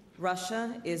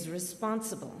 Russia is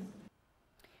responsible.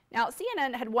 Now,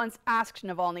 CNN had once asked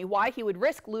Navalny why he would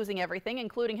risk losing everything,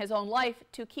 including his own life,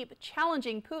 to keep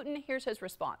challenging Putin. Here's his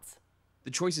response.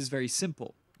 The choice is very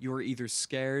simple. You are either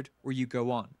scared or you go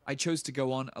on. I chose to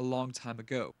go on a long time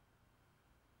ago.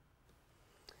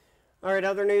 All right,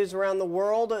 other news around the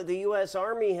world. The U.S.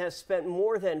 Army has spent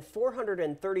more than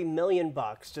 $430 million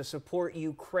to support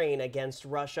Ukraine against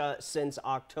Russia since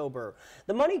October.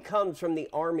 The money comes from the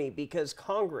Army because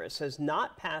Congress has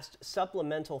not passed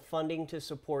supplemental funding to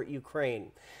support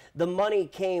Ukraine. The money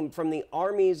came from the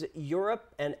Army's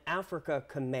Europe and Africa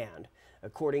Command.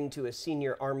 According to a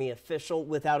senior Army official,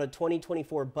 without a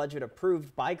 2024 budget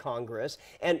approved by Congress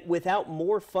and without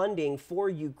more funding for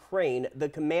Ukraine, the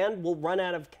command will run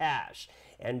out of cash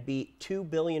and be $2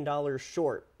 billion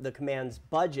short. The command's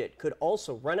budget could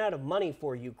also run out of money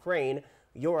for Ukraine,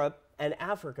 Europe, and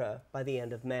Africa by the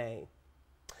end of May.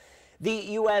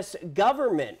 The U.S.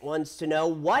 government wants to know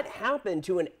what happened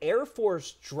to an Air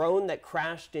Force drone that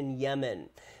crashed in Yemen.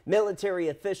 Military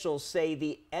officials say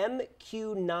the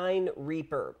MQ-9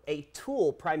 Reaper, a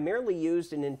tool primarily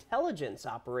used in intelligence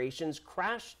operations,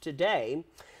 crashed today.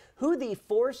 Houthi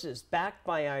forces backed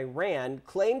by Iran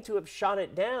claim to have shot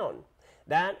it down.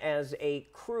 That as a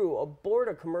crew aboard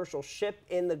a commercial ship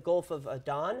in the Gulf of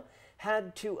Aden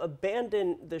had to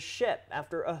abandon the ship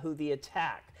after a Houthi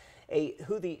attack. A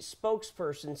Houthi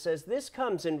spokesperson says this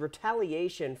comes in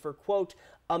retaliation for, quote,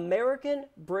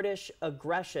 American-British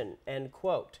aggression, end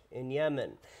quote, in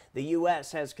Yemen. The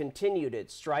U.S. has continued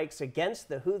its strikes against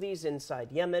the Houthis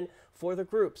inside Yemen for the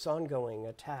group's ongoing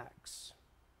attacks.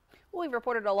 Well, we've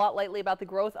reported a lot lately about the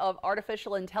growth of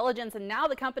artificial intelligence, and now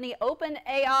the company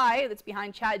OpenAI, that's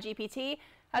behind ChatGPT,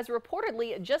 has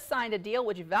reportedly just signed a deal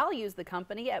which values the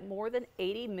company at more than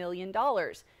 $80 million.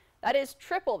 That is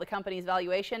triple the company's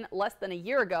valuation less than a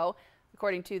year ago.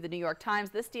 According to the New York Times,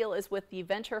 this deal is with the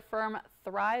venture firm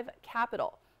Thrive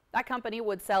Capital. That company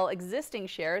would sell existing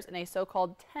shares in a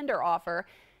so-called tender offer.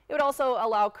 It would also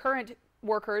allow current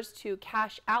workers to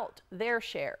cash out their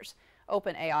shares.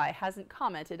 OpenAI hasn't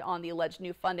commented on the alleged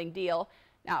new funding deal.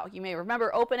 Now, you may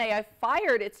remember OpenAI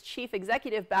fired its chief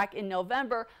executive back in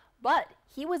November, but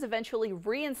he was eventually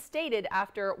reinstated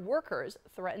after workers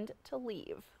threatened to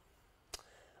leave.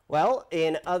 Well,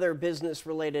 in other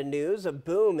business-related news, a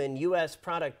boom in U.S.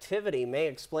 productivity may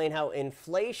explain how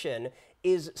inflation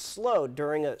is slowed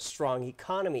during a strong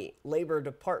economy. Labor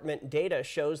Department data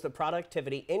shows the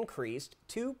productivity increased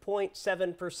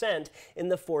 2.7% in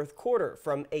the fourth quarter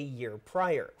from a year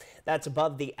prior. That's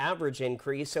above the average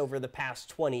increase over the past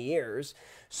 20 years.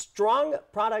 Strong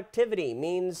productivity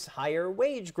means higher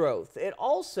wage growth. It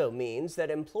also means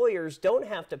that employers don't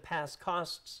have to pass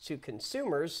costs to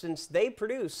consumers since they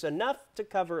produce enough to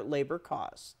cover labor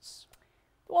costs.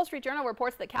 The Wall Street Journal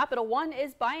reports that Capital One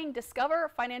is buying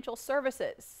Discover Financial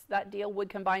Services. That deal would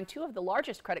combine two of the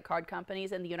largest credit card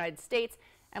companies in the United States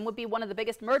and would be one of the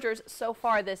biggest mergers so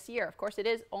far this year. Of course, it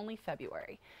is only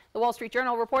February. The Wall Street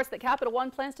Journal reports that Capital One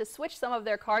plans to switch some of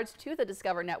their cards to the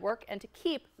Discover network and to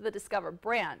keep the Discover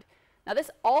brand. Now,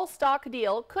 this all-stock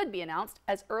deal could be announced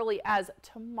as early as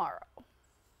tomorrow.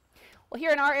 Well,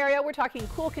 here in our area, we're talking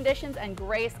cool conditions and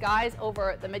gray skies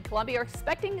over the Mid-Columbia. We're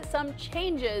expecting some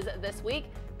changes this week.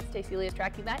 Stacey Lee is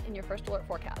tracking that in your First Alert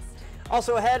forecast.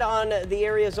 Also ahead on the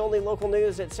area's only local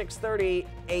news at 6:30,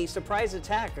 a surprise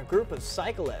attack. A group of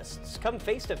cyclists come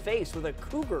face to face with a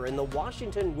cougar in the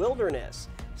Washington wilderness.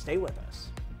 Stay with us.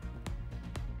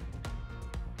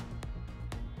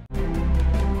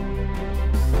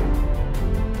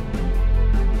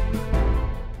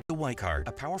 The Y Card,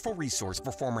 a powerful resource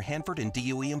for former Hanford and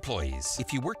DOE employees.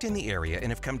 If you worked in the area and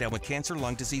have come down with cancer,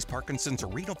 lung disease, Parkinson's, or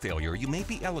renal failure, you may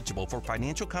be eligible for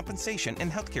financial compensation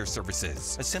and healthcare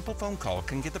services. A simple phone call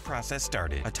can get the process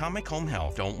started. Atomic Home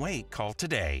Health. Don't wait. Call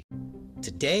today.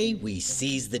 Today, we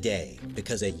seize the day,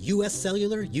 because at US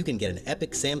Cellular, you can get an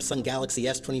epic Samsung Galaxy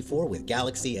S24 with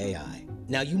Galaxy AI.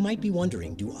 Now, you might be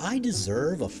wondering, do I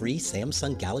deserve a free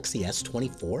Samsung Galaxy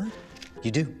S24?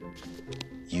 You do.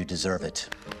 You deserve it.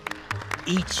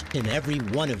 Each and every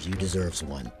one of you deserves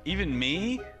one. Even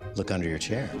me? Look under your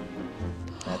chair.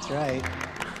 That's right.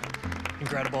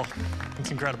 Incredible. It's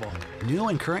incredible. New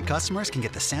and current customers can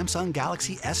get the Samsung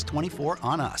Galaxy S24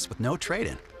 on us with no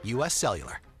trade-in. US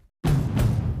Cellular.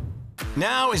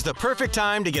 Now is the perfect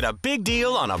time to get a big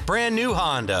deal on a brand new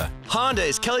Honda. Honda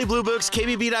is Kelley Blue Book's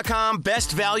KBB.com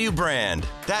best value brand.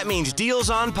 That means deals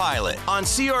on Pilot, on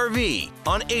CR-V,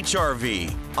 on HR-V,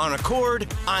 on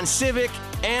Accord, on Civic,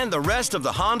 and the rest of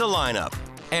the Honda lineup.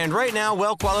 And right now,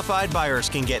 well-qualified buyers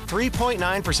can get 3.9%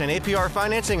 APR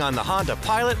financing on the Honda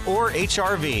Pilot or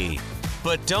HR-V.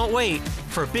 But don't wait.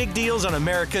 For big deals on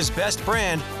America's best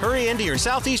brand, hurry into your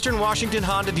Southeastern Washington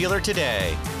Honda dealer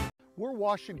today. We're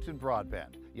Washington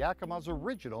Broadband, Yakima's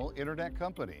original internet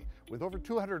company, with over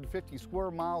 250 square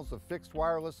miles of fixed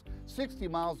wireless, 60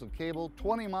 miles of cable,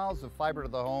 20 miles of fiber to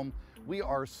the home. We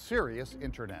are serious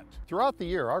internet. Throughout the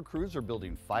year, our crews are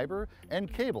building fiber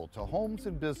and cable to homes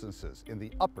and businesses in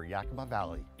the upper Yakima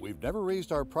Valley. We've never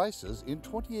raised our prices in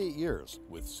 28 years.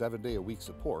 With 7-day-a-week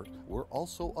support, we're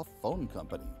also a phone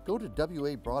company. Go to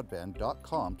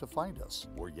WABroadband.com to find us.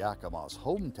 We're Yakima's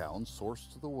hometown source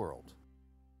to the world.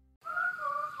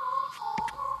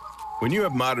 When you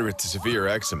have moderate to severe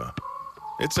eczema,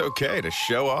 it's okay to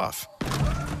show off.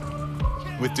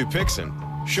 With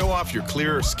Dupixent, show off your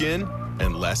clearer skin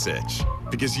and less itch,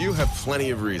 because you have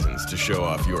plenty of reasons to show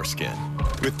off your skin.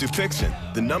 With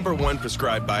Dupixent, the #1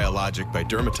 prescribed biologic by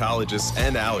dermatologists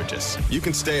and allergists, you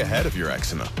can stay ahead of your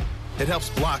eczema It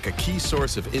helps block a key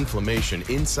source of inflammation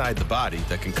inside the body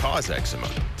that can cause eczema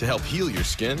to help heal your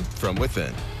skin from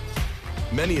within.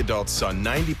 Many adults saw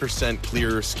 90%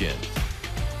 clearer skin.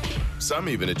 Some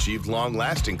even achieved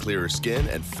long-lasting clearer skin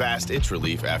and fast itch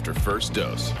relief after first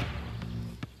dose.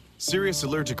 Serious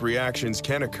allergic reactions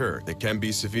can occur that can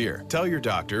be severe. Tell your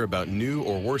doctor about new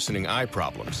or worsening eye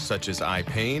problems, such as eye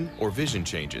pain or vision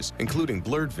changes, including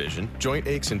blurred vision, joint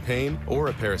aches and pain, or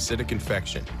a parasitic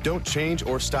infection. Don't change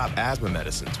or stop asthma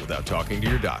medicines without talking to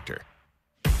your doctor.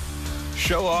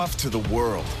 Show off to the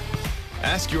world.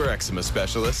 Ask your eczema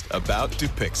specialist about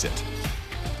Dupixent.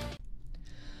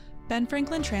 Ben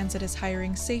Franklin Transit is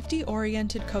hiring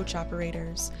safety-oriented coach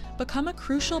operators. Become a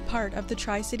crucial part of the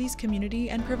Tri-Cities community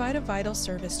and provide a vital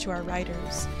service to our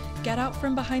riders. Get out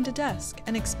from behind a desk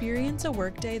and experience a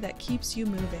workday that keeps you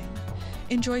moving.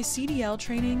 Enjoy CDL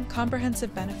training,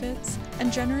 comprehensive benefits,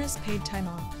 and generous paid time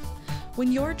off.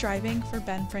 When you're driving for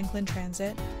Ben Franklin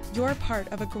Transit, you're part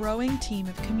of a growing team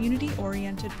of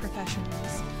community-oriented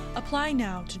professionals. Apply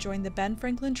now to join the Ben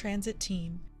Franklin Transit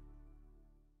team.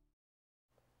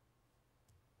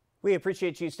 We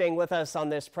appreciate you staying with us on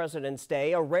this President's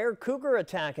Day. A rare cougar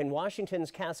attack in Washington's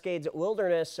Cascades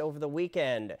Wilderness over the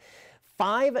weekend.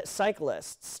 5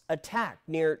 cyclists attacked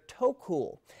near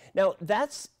Tocool. Now,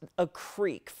 that's a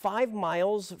creek 5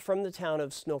 miles from the town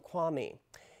of Snoqualmie.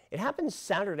 It happened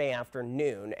Saturday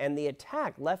afternoon, and the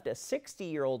attack left a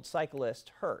 60-year-old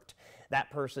cyclist hurt.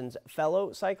 That person's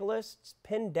fellow cyclists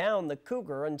pinned down the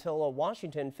cougar until a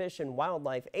Washington Fish and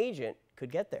Wildlife agent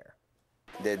could get there.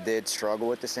 They did struggle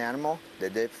with this animal. They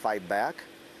did fight back,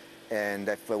 and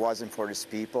if it wasn't for these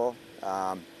people,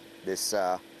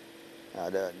 the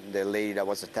lady that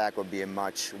was attacked would be in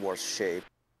much worse shape.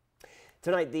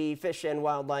 Tonight, the Fish and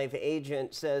Wildlife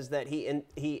agent says that he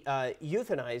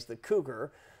euthanized the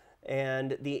cougar,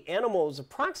 and the animal is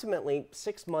approximately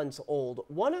 6 months old.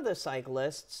 One of the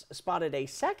cyclists spotted a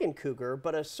second cougar,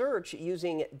 but a search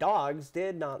using dogs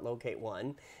did not locate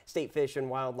one. State Fish and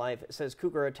Wildlife says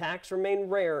cougar attacks remain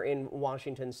rare in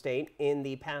Washington state. In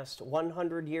the past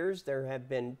 100 years, there have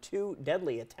been 2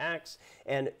 deadly attacks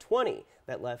and 20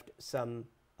 that left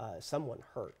someone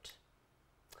hurt.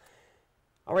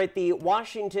 All right, the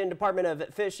Washington Department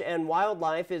of Fish and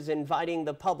Wildlife is inviting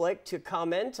the public to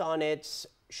comment on its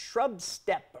Shrub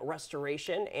Step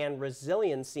Restoration and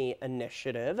Resiliency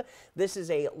Initiative. This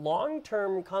is a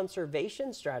long-term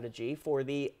conservation strategy for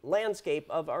the landscape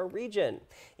of our region.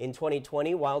 In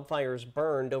 2020, wildfires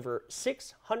burned over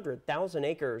 600,000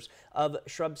 acres of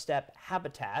shrub step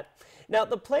habitat. Now,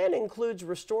 the plan includes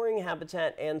restoring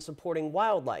habitat and supporting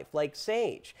wildlife like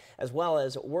sage, as well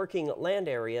as working land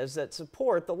areas that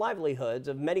support the livelihoods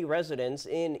of many residents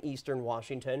in eastern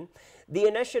Washington. The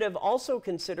initiative also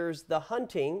considers the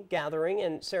hunting, gathering,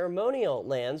 and ceremonial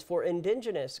lands for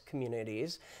indigenous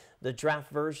communities. The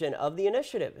draft version of the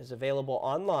initiative is available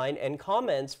online, and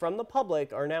comments from the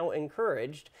public are now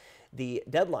encouraged. The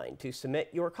deadline to submit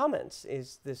your comments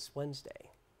is this Wednesday.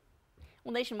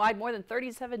 Well, nationwide, more than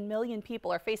 37 million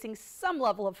people are facing some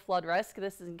level of flood risk.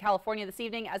 This is in California this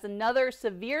evening as another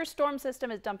severe storm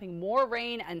system is dumping more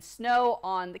rain and snow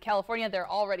on California. They're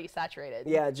already saturated.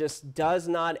 Yeah, it just does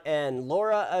not end.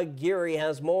 Laura Aguirre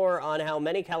has more on how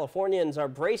many Californians are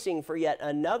bracing for yet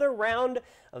another round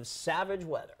of savage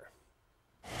weather.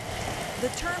 The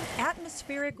term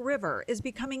atmospheric river is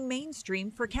becoming mainstream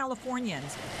for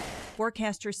Californians.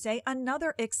 Forecasters say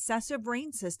another excessive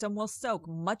rain system will soak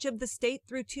much of the state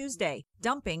through Tuesday,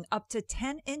 dumping up to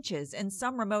 10 inches in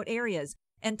some remote areas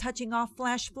and touching off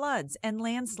flash floods and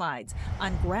landslides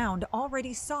on ground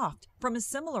already soft from a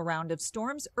similar round of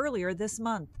storms earlier this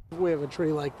month. We have a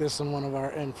tree like this in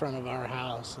front of our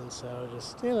house, and so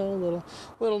just, a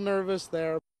little nervous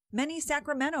there. Many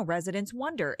Sacramento residents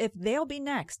wonder if they'll be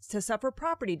next to suffer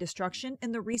property destruction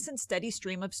in the recent steady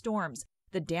stream of storms.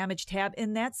 The damage tab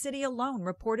in that city alone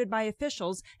reported by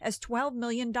officials as $12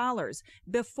 million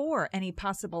before any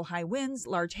possible high winds,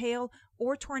 large hail,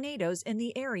 or tornadoes in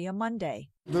the area Monday.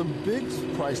 The big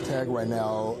price tag right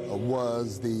now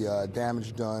was the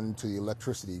damage done to the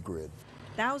electricity grid.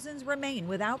 Thousands remain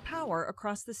without power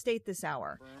across the state this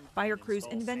hour. Fire crews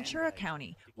in Ventura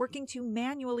County working to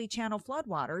manually channel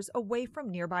floodwaters away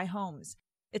from nearby homes.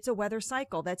 It's a weather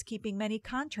cycle that's keeping many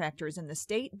contractors in the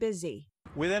state busy.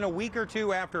 Within a week or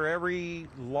two after every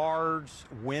large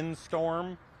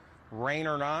windstorm, rain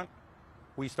or not,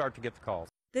 we start to get the calls.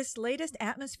 This latest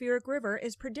atmospheric river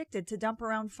is predicted to dump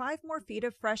around 5 more feet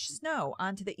of fresh snow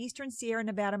onto the eastern Sierra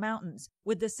Nevada mountains,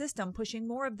 with the system pushing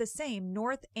more of the same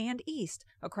north and east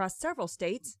across several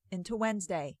states into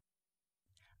Wednesday.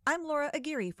 I'm Laura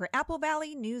Aguirre for Apple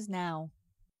Valley News Now.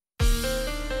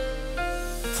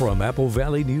 From Apple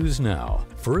Valley News Now,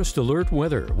 First Alert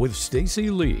Weather with Stacy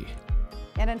Lee.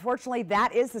 And unfortunately,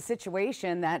 that is the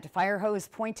situation. That fire hose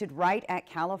pointed right at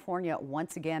California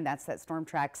once again. That's that storm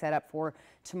track set up for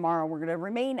tomorrow. We're going to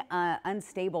remain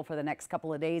unstable for the next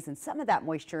couple of days, and some of that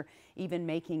moisture even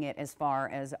making it as far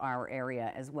as our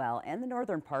area as well, and the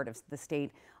northern part of the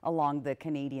state along the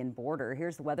Canadian border.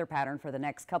 Here's the weather pattern for the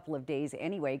next couple of days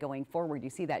anyway going forward. You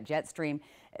see that jet stream.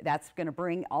 That's going to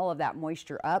bring all of that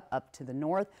moisture up to the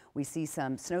north. We see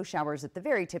some snow showers at the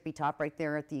very tippy top right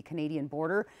there at the Canadian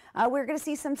border. We're going to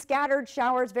see some scattered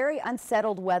showers, very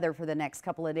unsettled weather for the next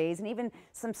couple of days, and even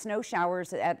some snow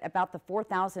showers at about the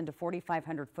 4,000 to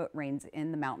 4,500 foot range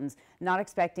in the mountains. Not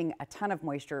expecting a ton of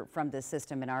moisture from this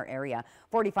system in our area.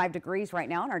 45 degrees right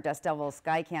now on our Dust Devil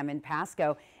Skycam in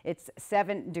Pasco. It's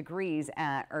 7 degrees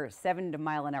or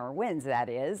 7-mile-an-hour winds, that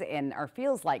is, and our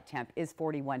feels like temp is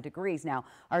 41 degrees. Now,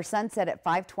 our sunset at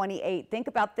 5:28. Think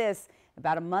about this.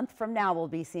 About a month from now, we'll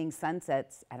be seeing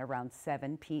sunsets at around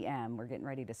 7 p.m. We're getting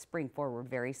ready to spring forward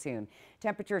very soon.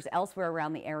 Temperatures elsewhere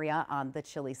around the area on the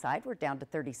chilly side. We're down to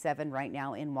 37 right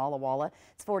now in Walla Walla.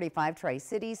 It's 45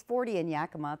 Tri-Cities, 40 in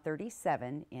Yakima,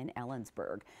 37 in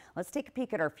Ellensburg. Let's take a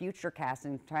peek at our futurecast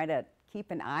and try to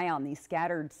keep an eye on these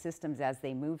scattered systems as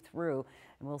they move through.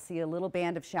 And we'll see a little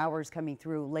band of showers coming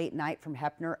through late night from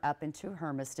Heppner up into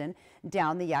Hermiston,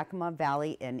 down the Yakima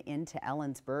Valley and into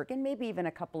Ellensburg, and maybe even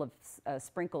a couple of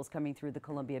sprinkles coming through the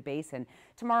Columbia Basin.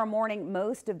 Tomorrow morning,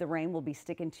 most of the rain will be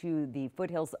sticking to the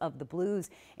foothills of the Blues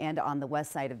and on the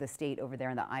west side of the state over there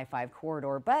in the I-5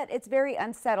 corridor, but it's very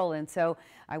unsettled, and so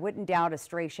I wouldn't doubt a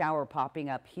stray shower popping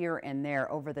up here and there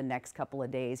over the next couple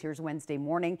of days. Here's Wednesday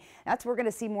morning. That's where we're going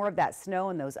to see more of that snow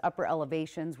in those upper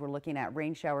elevations. We're looking at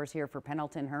rain showers here for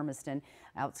Pendleton, Hermiston,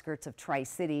 outskirts of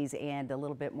Tri-Cities, and a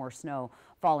little bit more snow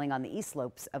falling on the east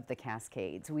slopes of the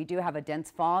Cascades. We do have a dense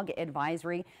fog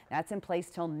advisory that's in place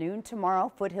till noon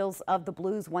tomorrow. Foothills of the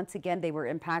Blues, once again, they were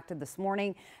impacted this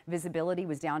morning. Visibility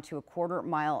was down to a quarter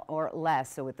mile or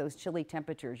less. So with those chilly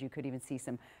temperatures, you could even see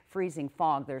some freezing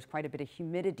fog. There's quite a bit of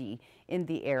humidity in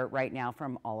the air right now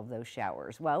from all of those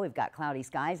showers. Well, we've got cloudy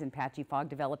skies and patchy fog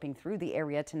developing through the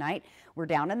area tonight. We're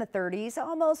down in the 30s,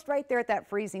 almost right there at that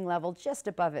freezing level, just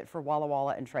above it for Walla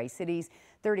Walla and Tri-Cities.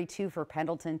 32 for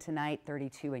Pendleton tonight,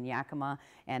 32 in Yakima,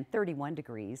 and 31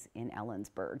 degrees in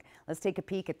Ellensburg. Let's take a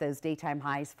peek at those daytime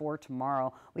highs for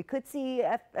tomorrow. We could see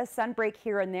a sunbreak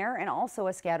here and there and also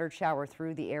a scattered shower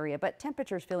through the area, but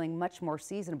temperatures feeling much more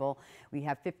seasonable. We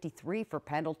have 53 for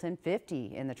Pendleton,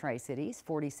 50 in the Tri-Cities,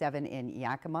 47 in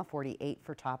Yakima, 48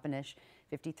 for Toppenish,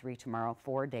 53 tomorrow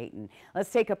for Dayton.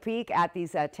 Let's take a peek at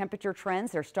these temperature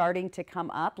trends. They're starting to come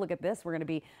up. Look at this. We're going to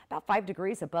be about 5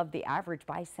 degrees above the average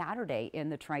by Saturday in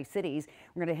the Tri-Cities.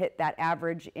 We're going to hit that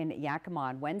average in Yakima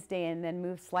on Wednesday and then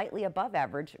move slightly above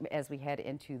average as we head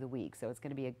into the week. So it's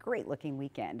going to be a great looking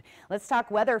weekend. Let's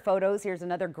talk weather photos. Here's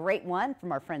another great one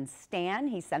from our friend Stan.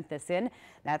 He sent this in.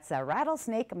 That's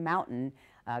Rattlesnake Mountain.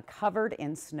 Covered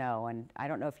in snow, and I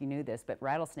don't know if you knew this, but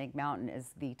Rattlesnake Mountain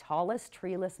is the tallest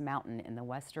treeless mountain in the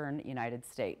western United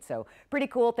States. So pretty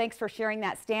cool. Thanks for sharing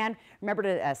that, Stan. Remember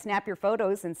to snap your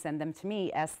photos and send them to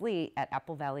me, S. Lee, at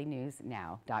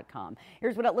applevalleyNewsNow.com.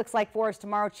 Here's what it looks like for us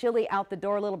tomorrow. Chilly out the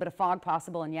door, a little bit of fog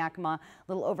possible in Yakima,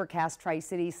 a little overcast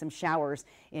Tri-Cities, some showers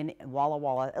in Walla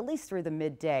Walla, at least through the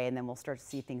midday, and then we'll start to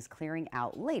see things clearing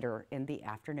out later in the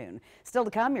afternoon. Still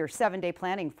to come, your 7-day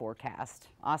planning forecast.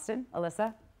 Austin,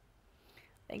 Alyssa?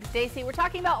 Thanks, Stacy. We're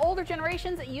talking about older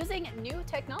generations using new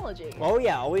technology. Oh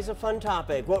yeah, always a fun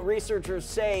topic. What researchers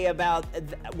say about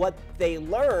what they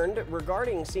learned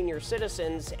regarding senior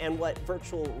citizens and what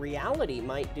virtual reality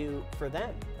might do for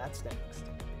them. That's next.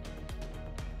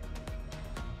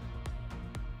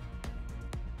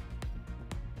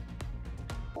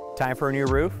 Time for a new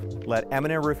roof? Let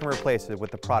M&M Roofing replace it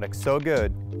with a product so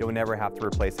good you'll never have to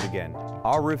replace it again.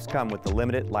 Our roofs come with the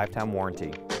limited lifetime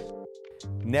warranty.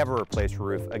 Never replace your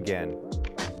roof again.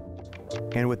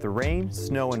 And with the rain,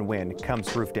 snow, and wind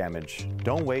comes roof damage.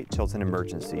 Don't wait till it's an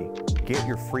emergency. Get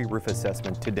your free roof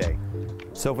assessment today.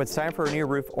 So if it's time for a new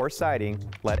roof or siding,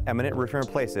 let M&M Roofing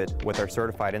replace it with our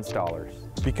certified installers.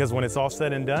 Because when it's all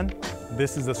said and done,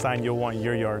 this is the sign you'll want in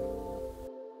your yard.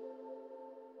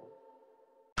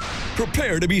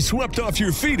 Prepare to be swept off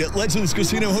your feet at Legends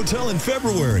Casino Hotel in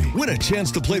February. Win a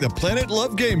chance to play the Planet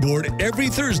Love game board every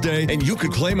Thursday, and you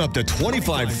could claim up to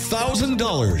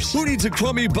 $25,000. Who needs a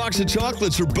crummy box of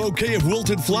chocolates or bouquet of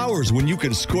wilted flowers when you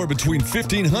can score between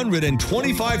 $1,500 and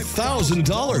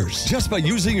 $25,000 just by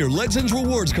using your Legends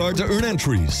rewards card to earn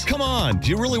entries? Come on,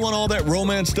 do you really want all that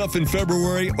romance stuff in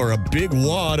February or a big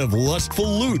wad of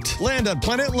lustful loot? Land on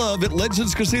Planet Love at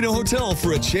Legends Casino Hotel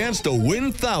for a chance to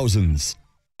win thousands.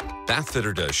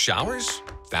 Bathfitter does showers?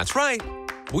 That's right.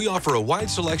 We offer a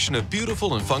wide selection of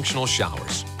beautiful and functional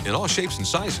showers in all shapes and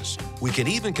sizes. We can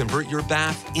even convert your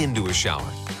bath into a shower.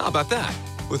 How about that?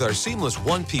 With our seamless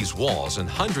one-piece walls and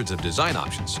hundreds of design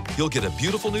options, you'll get a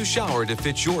beautiful new shower to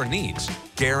fit your needs,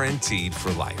 guaranteed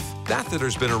for life.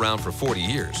 Bathfitter's been around for 40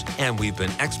 years, and we've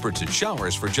been experts at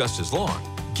showers for just as long.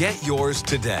 Get yours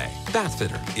today.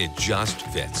 Bathfitter, it just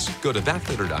fits. Go to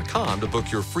bathfitter.com to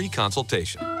book your free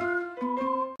consultation.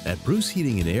 At Bruce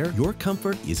Heating and Air, your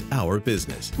comfort is our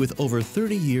business. With over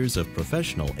 30 years of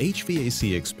professional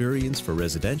HVAC experience for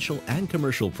residential and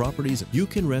commercial properties, you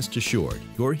can rest assured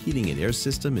your heating and air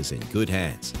system is in good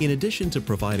hands. In addition to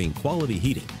providing quality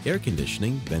heating, air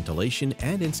conditioning, ventilation,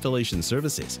 and installation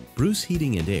services, Bruce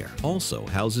Heating and Air also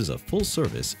houses a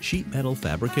full-service sheet metal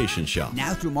fabrication shop.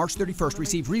 Now through March 31st,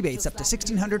 receive rebates up to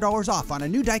 $1,600 off on a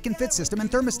new Daikin Fit system and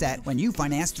thermostat when you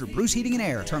finance through Bruce Heating and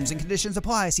Air. Terms and conditions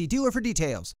apply. See dealer for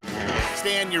details.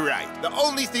 Stan, you're right. The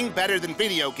only thing better than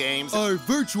video games are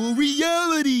virtual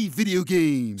reality video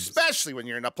games. Especially when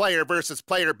you're in a player versus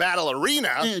player battle arena.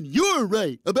 And you're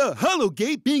right about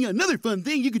Hollowgate being another fun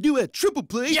thing you could do at Triple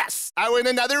Play. Yes, I win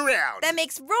another round. That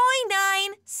makes Roy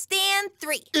 9, Stan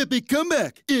 3. Epic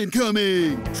comeback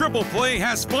incoming. Triple Play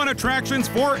has fun attractions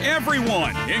for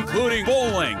everyone, including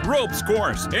bowling, ropes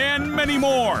course, and many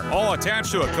more, all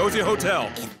attached to a cozy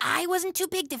hotel. If I wasn't too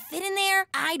big to fit in there,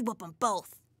 I'd whoop them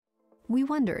both. We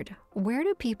wondered, where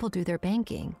do people do their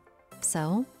banking?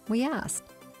 So we asked.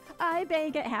 I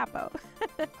bank at Hapo.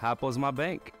 Hapo's my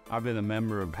bank. I've been a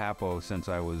member of Hapo since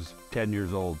I was 10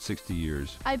 years old, 60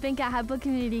 years. I bank at Hapo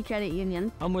Community Credit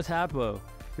Union. I'm with Hapo.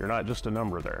 You're not just a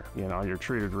number there. You know, you're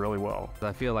treated really well.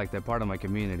 I feel like they're part of my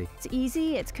community. It's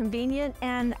easy, it's convenient,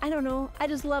 and I don't know, I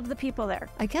just love the people there.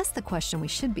 I guess the question we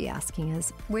should be asking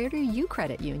is, where do you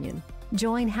credit union?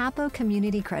 Join Hapo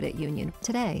Community Credit Union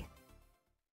today.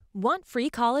 Want free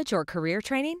college or career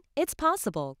training? It's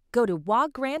possible. Go to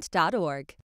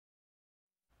waggrant.org.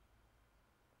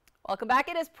 Welcome back.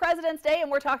 It is President's Day, and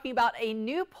we're talking about a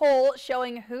new poll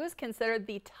showing who's considered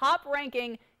the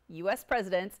top-ranking U.S.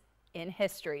 presidents in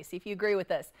history. See if you agree with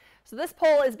this. So this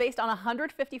poll is based on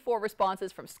 154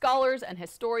 responses from scholars and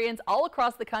historians all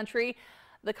across the country.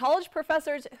 The college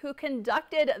professors who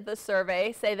conducted the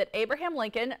survey say that Abraham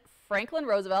Lincoln, Franklin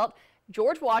Roosevelt,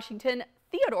 George Washington,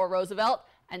 Theodore Roosevelt,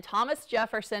 and Thomas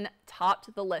Jefferson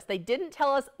topped the list. They didn't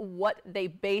tell us what they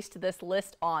based this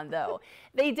list on, though.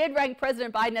 They did rank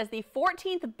President Biden as the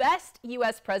 14th best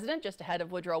U.S. president, just ahead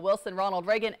of Woodrow Wilson, Ronald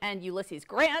Reagan, and Ulysses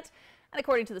Grant. And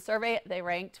according to the survey, they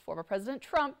ranked former President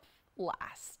Trump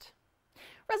last.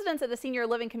 Residents at a senior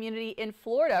living community in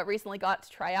Florida recently got to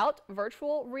try out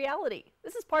virtual reality.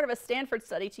 This is part of a Stanford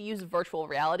study to use virtual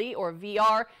reality, or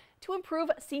VR, to improve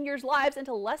seniors' lives and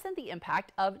to lessen the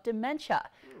impact of dementia.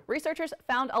 Researchers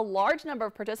found a large number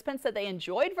of participants that they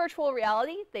enjoyed virtual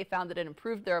reality. They found that it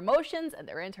improved their emotions and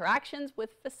their interactions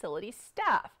with facility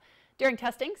staff. During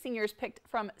testing, seniors picked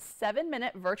from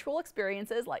 7-minute virtual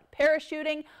experiences like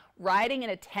parachuting, riding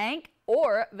in a tank,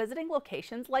 or visiting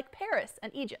locations like Paris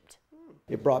and Egypt.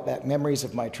 It brought back memories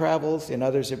of my travels. In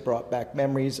others, it brought back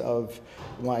memories of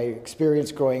my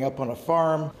experience growing up on a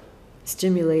farm.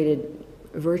 Stimulated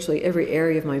virtually every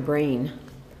area of my brain,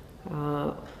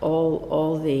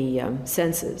 all the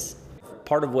senses.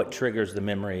 Part of what triggers the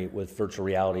memory with virtual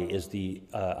reality is the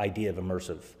idea of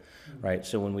immersive, right?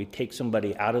 So when we take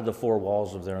somebody out of the four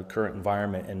walls of their current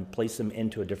environment and place them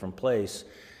into a different place,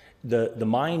 the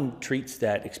mind treats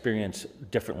that experience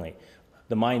differently.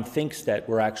 The mind thinks that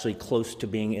we're actually close to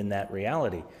being in that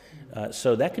reality.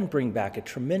 So that can bring back a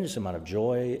tremendous amount of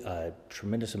joy, a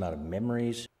tremendous amount of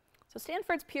memories. So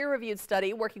Stanford's peer-reviewed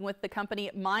study, working with the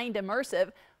company Mind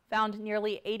Immersive, found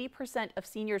nearly 80% of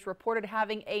seniors reported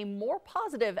having a more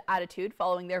positive attitude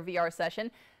following their VR session.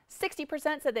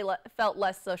 60% said they felt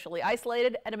less socially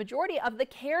isolated, and a majority of the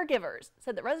caregivers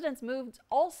said that residents' moods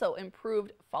also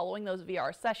improved following those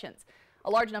VR sessions. A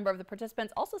large number of the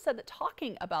participants also said that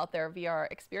talking about their VR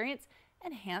experience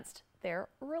enhanced their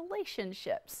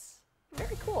relationships.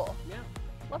 Very cool. Yeah.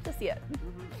 Love to see it.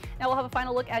 Now we'll have a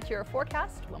final look at your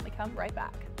forecast when we come right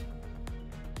back.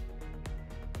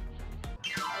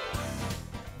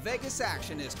 Vegas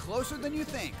action is closer than you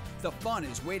think. The fun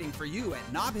is waiting for you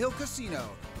at Nob Hill Casino.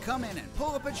 Come in and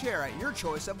pull up a chair at your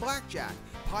choice of blackjack,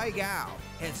 pai gow,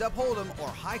 heads up hold'em, or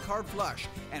high card flush,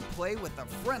 and play with the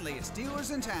friendliest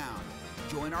dealers in town.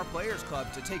 Join our Players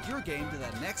Club to take your game to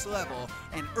the next level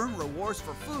and earn rewards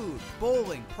for food,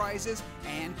 bowling, prizes,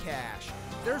 and cash.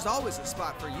 There's always a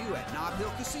spot for you at Nob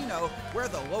Hill Casino, where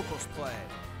the locals play.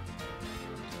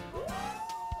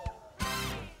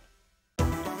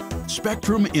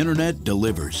 Spectrum Internet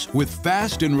delivers with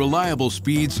fast and reliable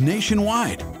speeds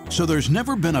nationwide, so there's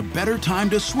never been a better time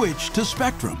to switch to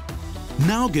Spectrum.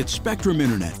 Now get Spectrum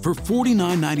Internet for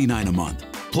 $49.99 a month,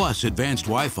 plus advanced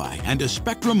Wi-Fi and a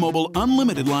Spectrum Mobile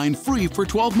Unlimited line free for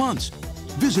 12 months.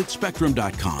 Visit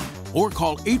Spectrum.com or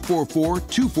call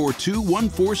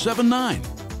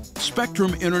 844-242-1479.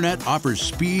 Spectrum Internet offers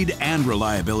speed and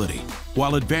reliability,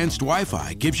 while advanced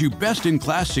Wi-Fi gives you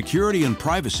best-in-class security and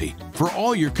privacy for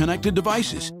all your connected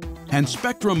devices. And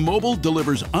Spectrum Mobile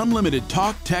delivers unlimited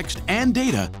talk, text, and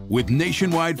data with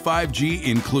nationwide 5G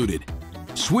included.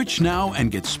 Switch now and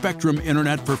get Spectrum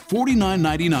Internet for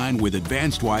 $49.99 with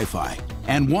advanced Wi-Fi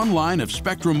and one line of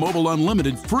Spectrum Mobile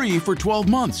Unlimited free for 12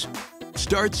 months.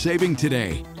 Start saving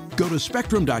today. Go to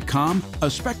Spectrum.com,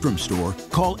 a Spectrum store,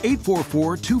 call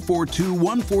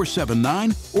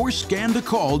 844-242-1479, or scan to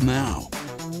call now.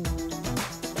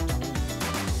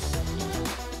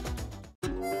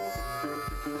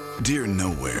 Dear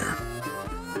Nowhere,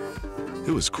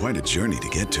 it was quite a journey to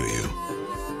get to you.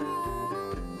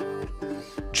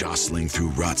 Jostling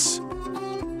through ruts,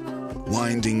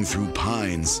 winding through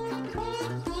pines,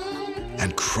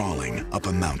 and crawling up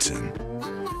a mountain.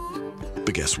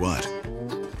 But guess what?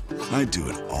 I'd do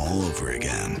it all over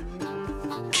again.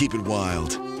 Keep it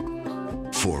wild.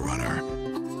 4Runner.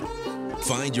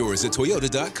 Find yours at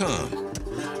Toyota.com.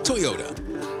 Toyota.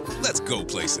 Let's go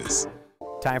places.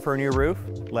 Time for a new roof?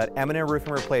 Let M&M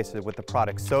Roofing replace it with the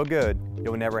product so good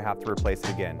you'll never have to replace it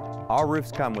again. All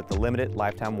roofs come with the limited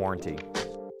lifetime warranty.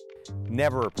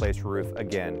 Never replace your roof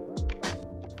again.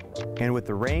 And with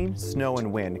the rain, snow,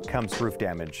 and wind comes roof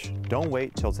damage. Don't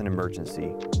wait till it's an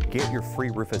emergency. Get your free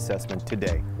roof assessment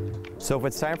today. So if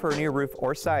it's time for a new roof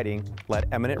or siding,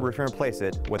 let M&M Roofing replace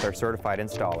it with our certified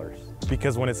installers.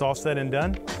 Because when it's all said and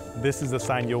done, this is the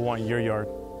sign you'll want in your yard.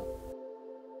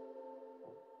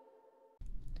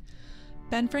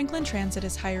 Ben Franklin Transit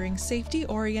is hiring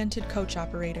safety-oriented coach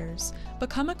operators.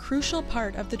 Become a crucial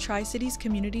part of the Tri-Cities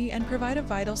community and provide a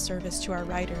vital service to our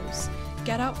riders.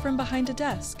 Get out from behind a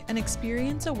desk and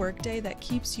experience a workday that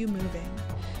keeps you moving.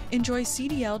 Enjoy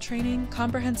CDL training,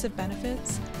 comprehensive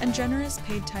benefits, and generous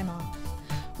paid time off.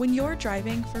 When you're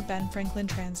driving for Ben Franklin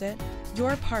Transit,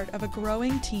 you're part of a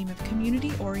growing team of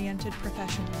community-oriented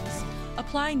professionals.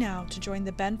 Apply now to join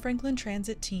the Ben Franklin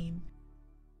Transit team.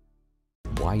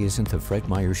 Why isn't the Fred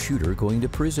Meyer shooter going to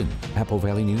prison? Apple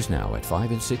Valley News Now at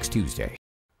 5 and 6 Tuesday.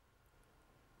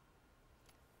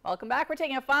 Welcome back. We're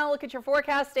taking a final look at your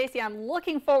forecast. Stacey, I'm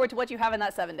looking forward to what you have in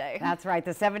that 7-day. That's right.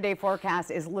 The 7-day forecast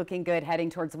is looking good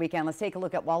heading towards the weekend. Let's take a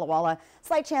look at Walla Walla.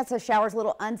 Slight chance of showers, a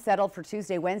little unsettled for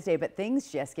Tuesday, Wednesday, but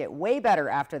things just get way better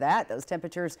after that. Those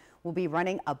temperatures will be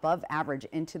running above average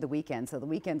into the weekend. So the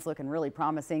weekend's looking really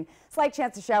promising. Slight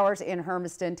chance of showers in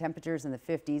Hermiston, temperatures in the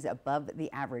 50s above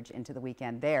the average into the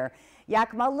weekend there.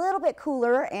 Yakima, a little bit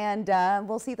cooler, and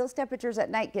we'll see those temperatures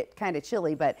at night get kind of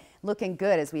chilly, but looking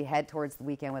good as we head towards the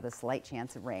weekend with a slight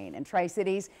chance of rain. In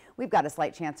Tri-Cities, we've got a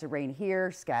slight chance of rain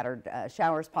here, scattered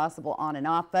showers possible on and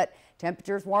off, but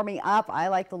temperatures warming up. I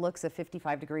like the looks of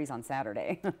 55 degrees on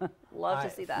Saturday. Love to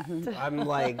see that. I'm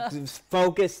like just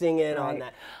focusing in on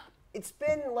that. It's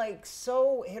been like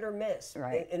so hit or miss,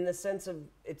 in the sense of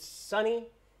it's sunny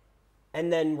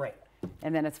and then rain.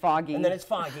 And then it's foggy. And then it's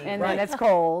foggy. And then it's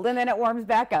cold. And then it warms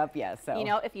back up. Yes. So. You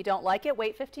know, if you don't like it,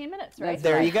 wait 15 minutes, right?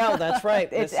 There you go. That's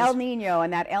right. It's El Nino,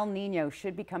 and that El Nino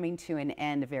should be coming to an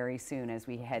end very soon as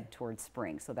we head towards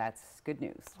spring. So that's good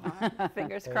news.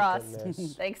 Fingers crossed.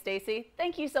 Thanks, Stacey.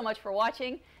 Thank you so much for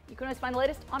watching. You can always find the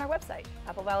latest on our website,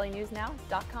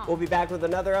 AppleValleyNewsNow.com. We'll be back with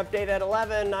another update at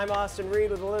 11. I'm Austin Reed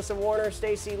with Alyssa Warner,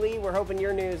 Stacey Lee. We're hoping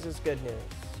your news is good news.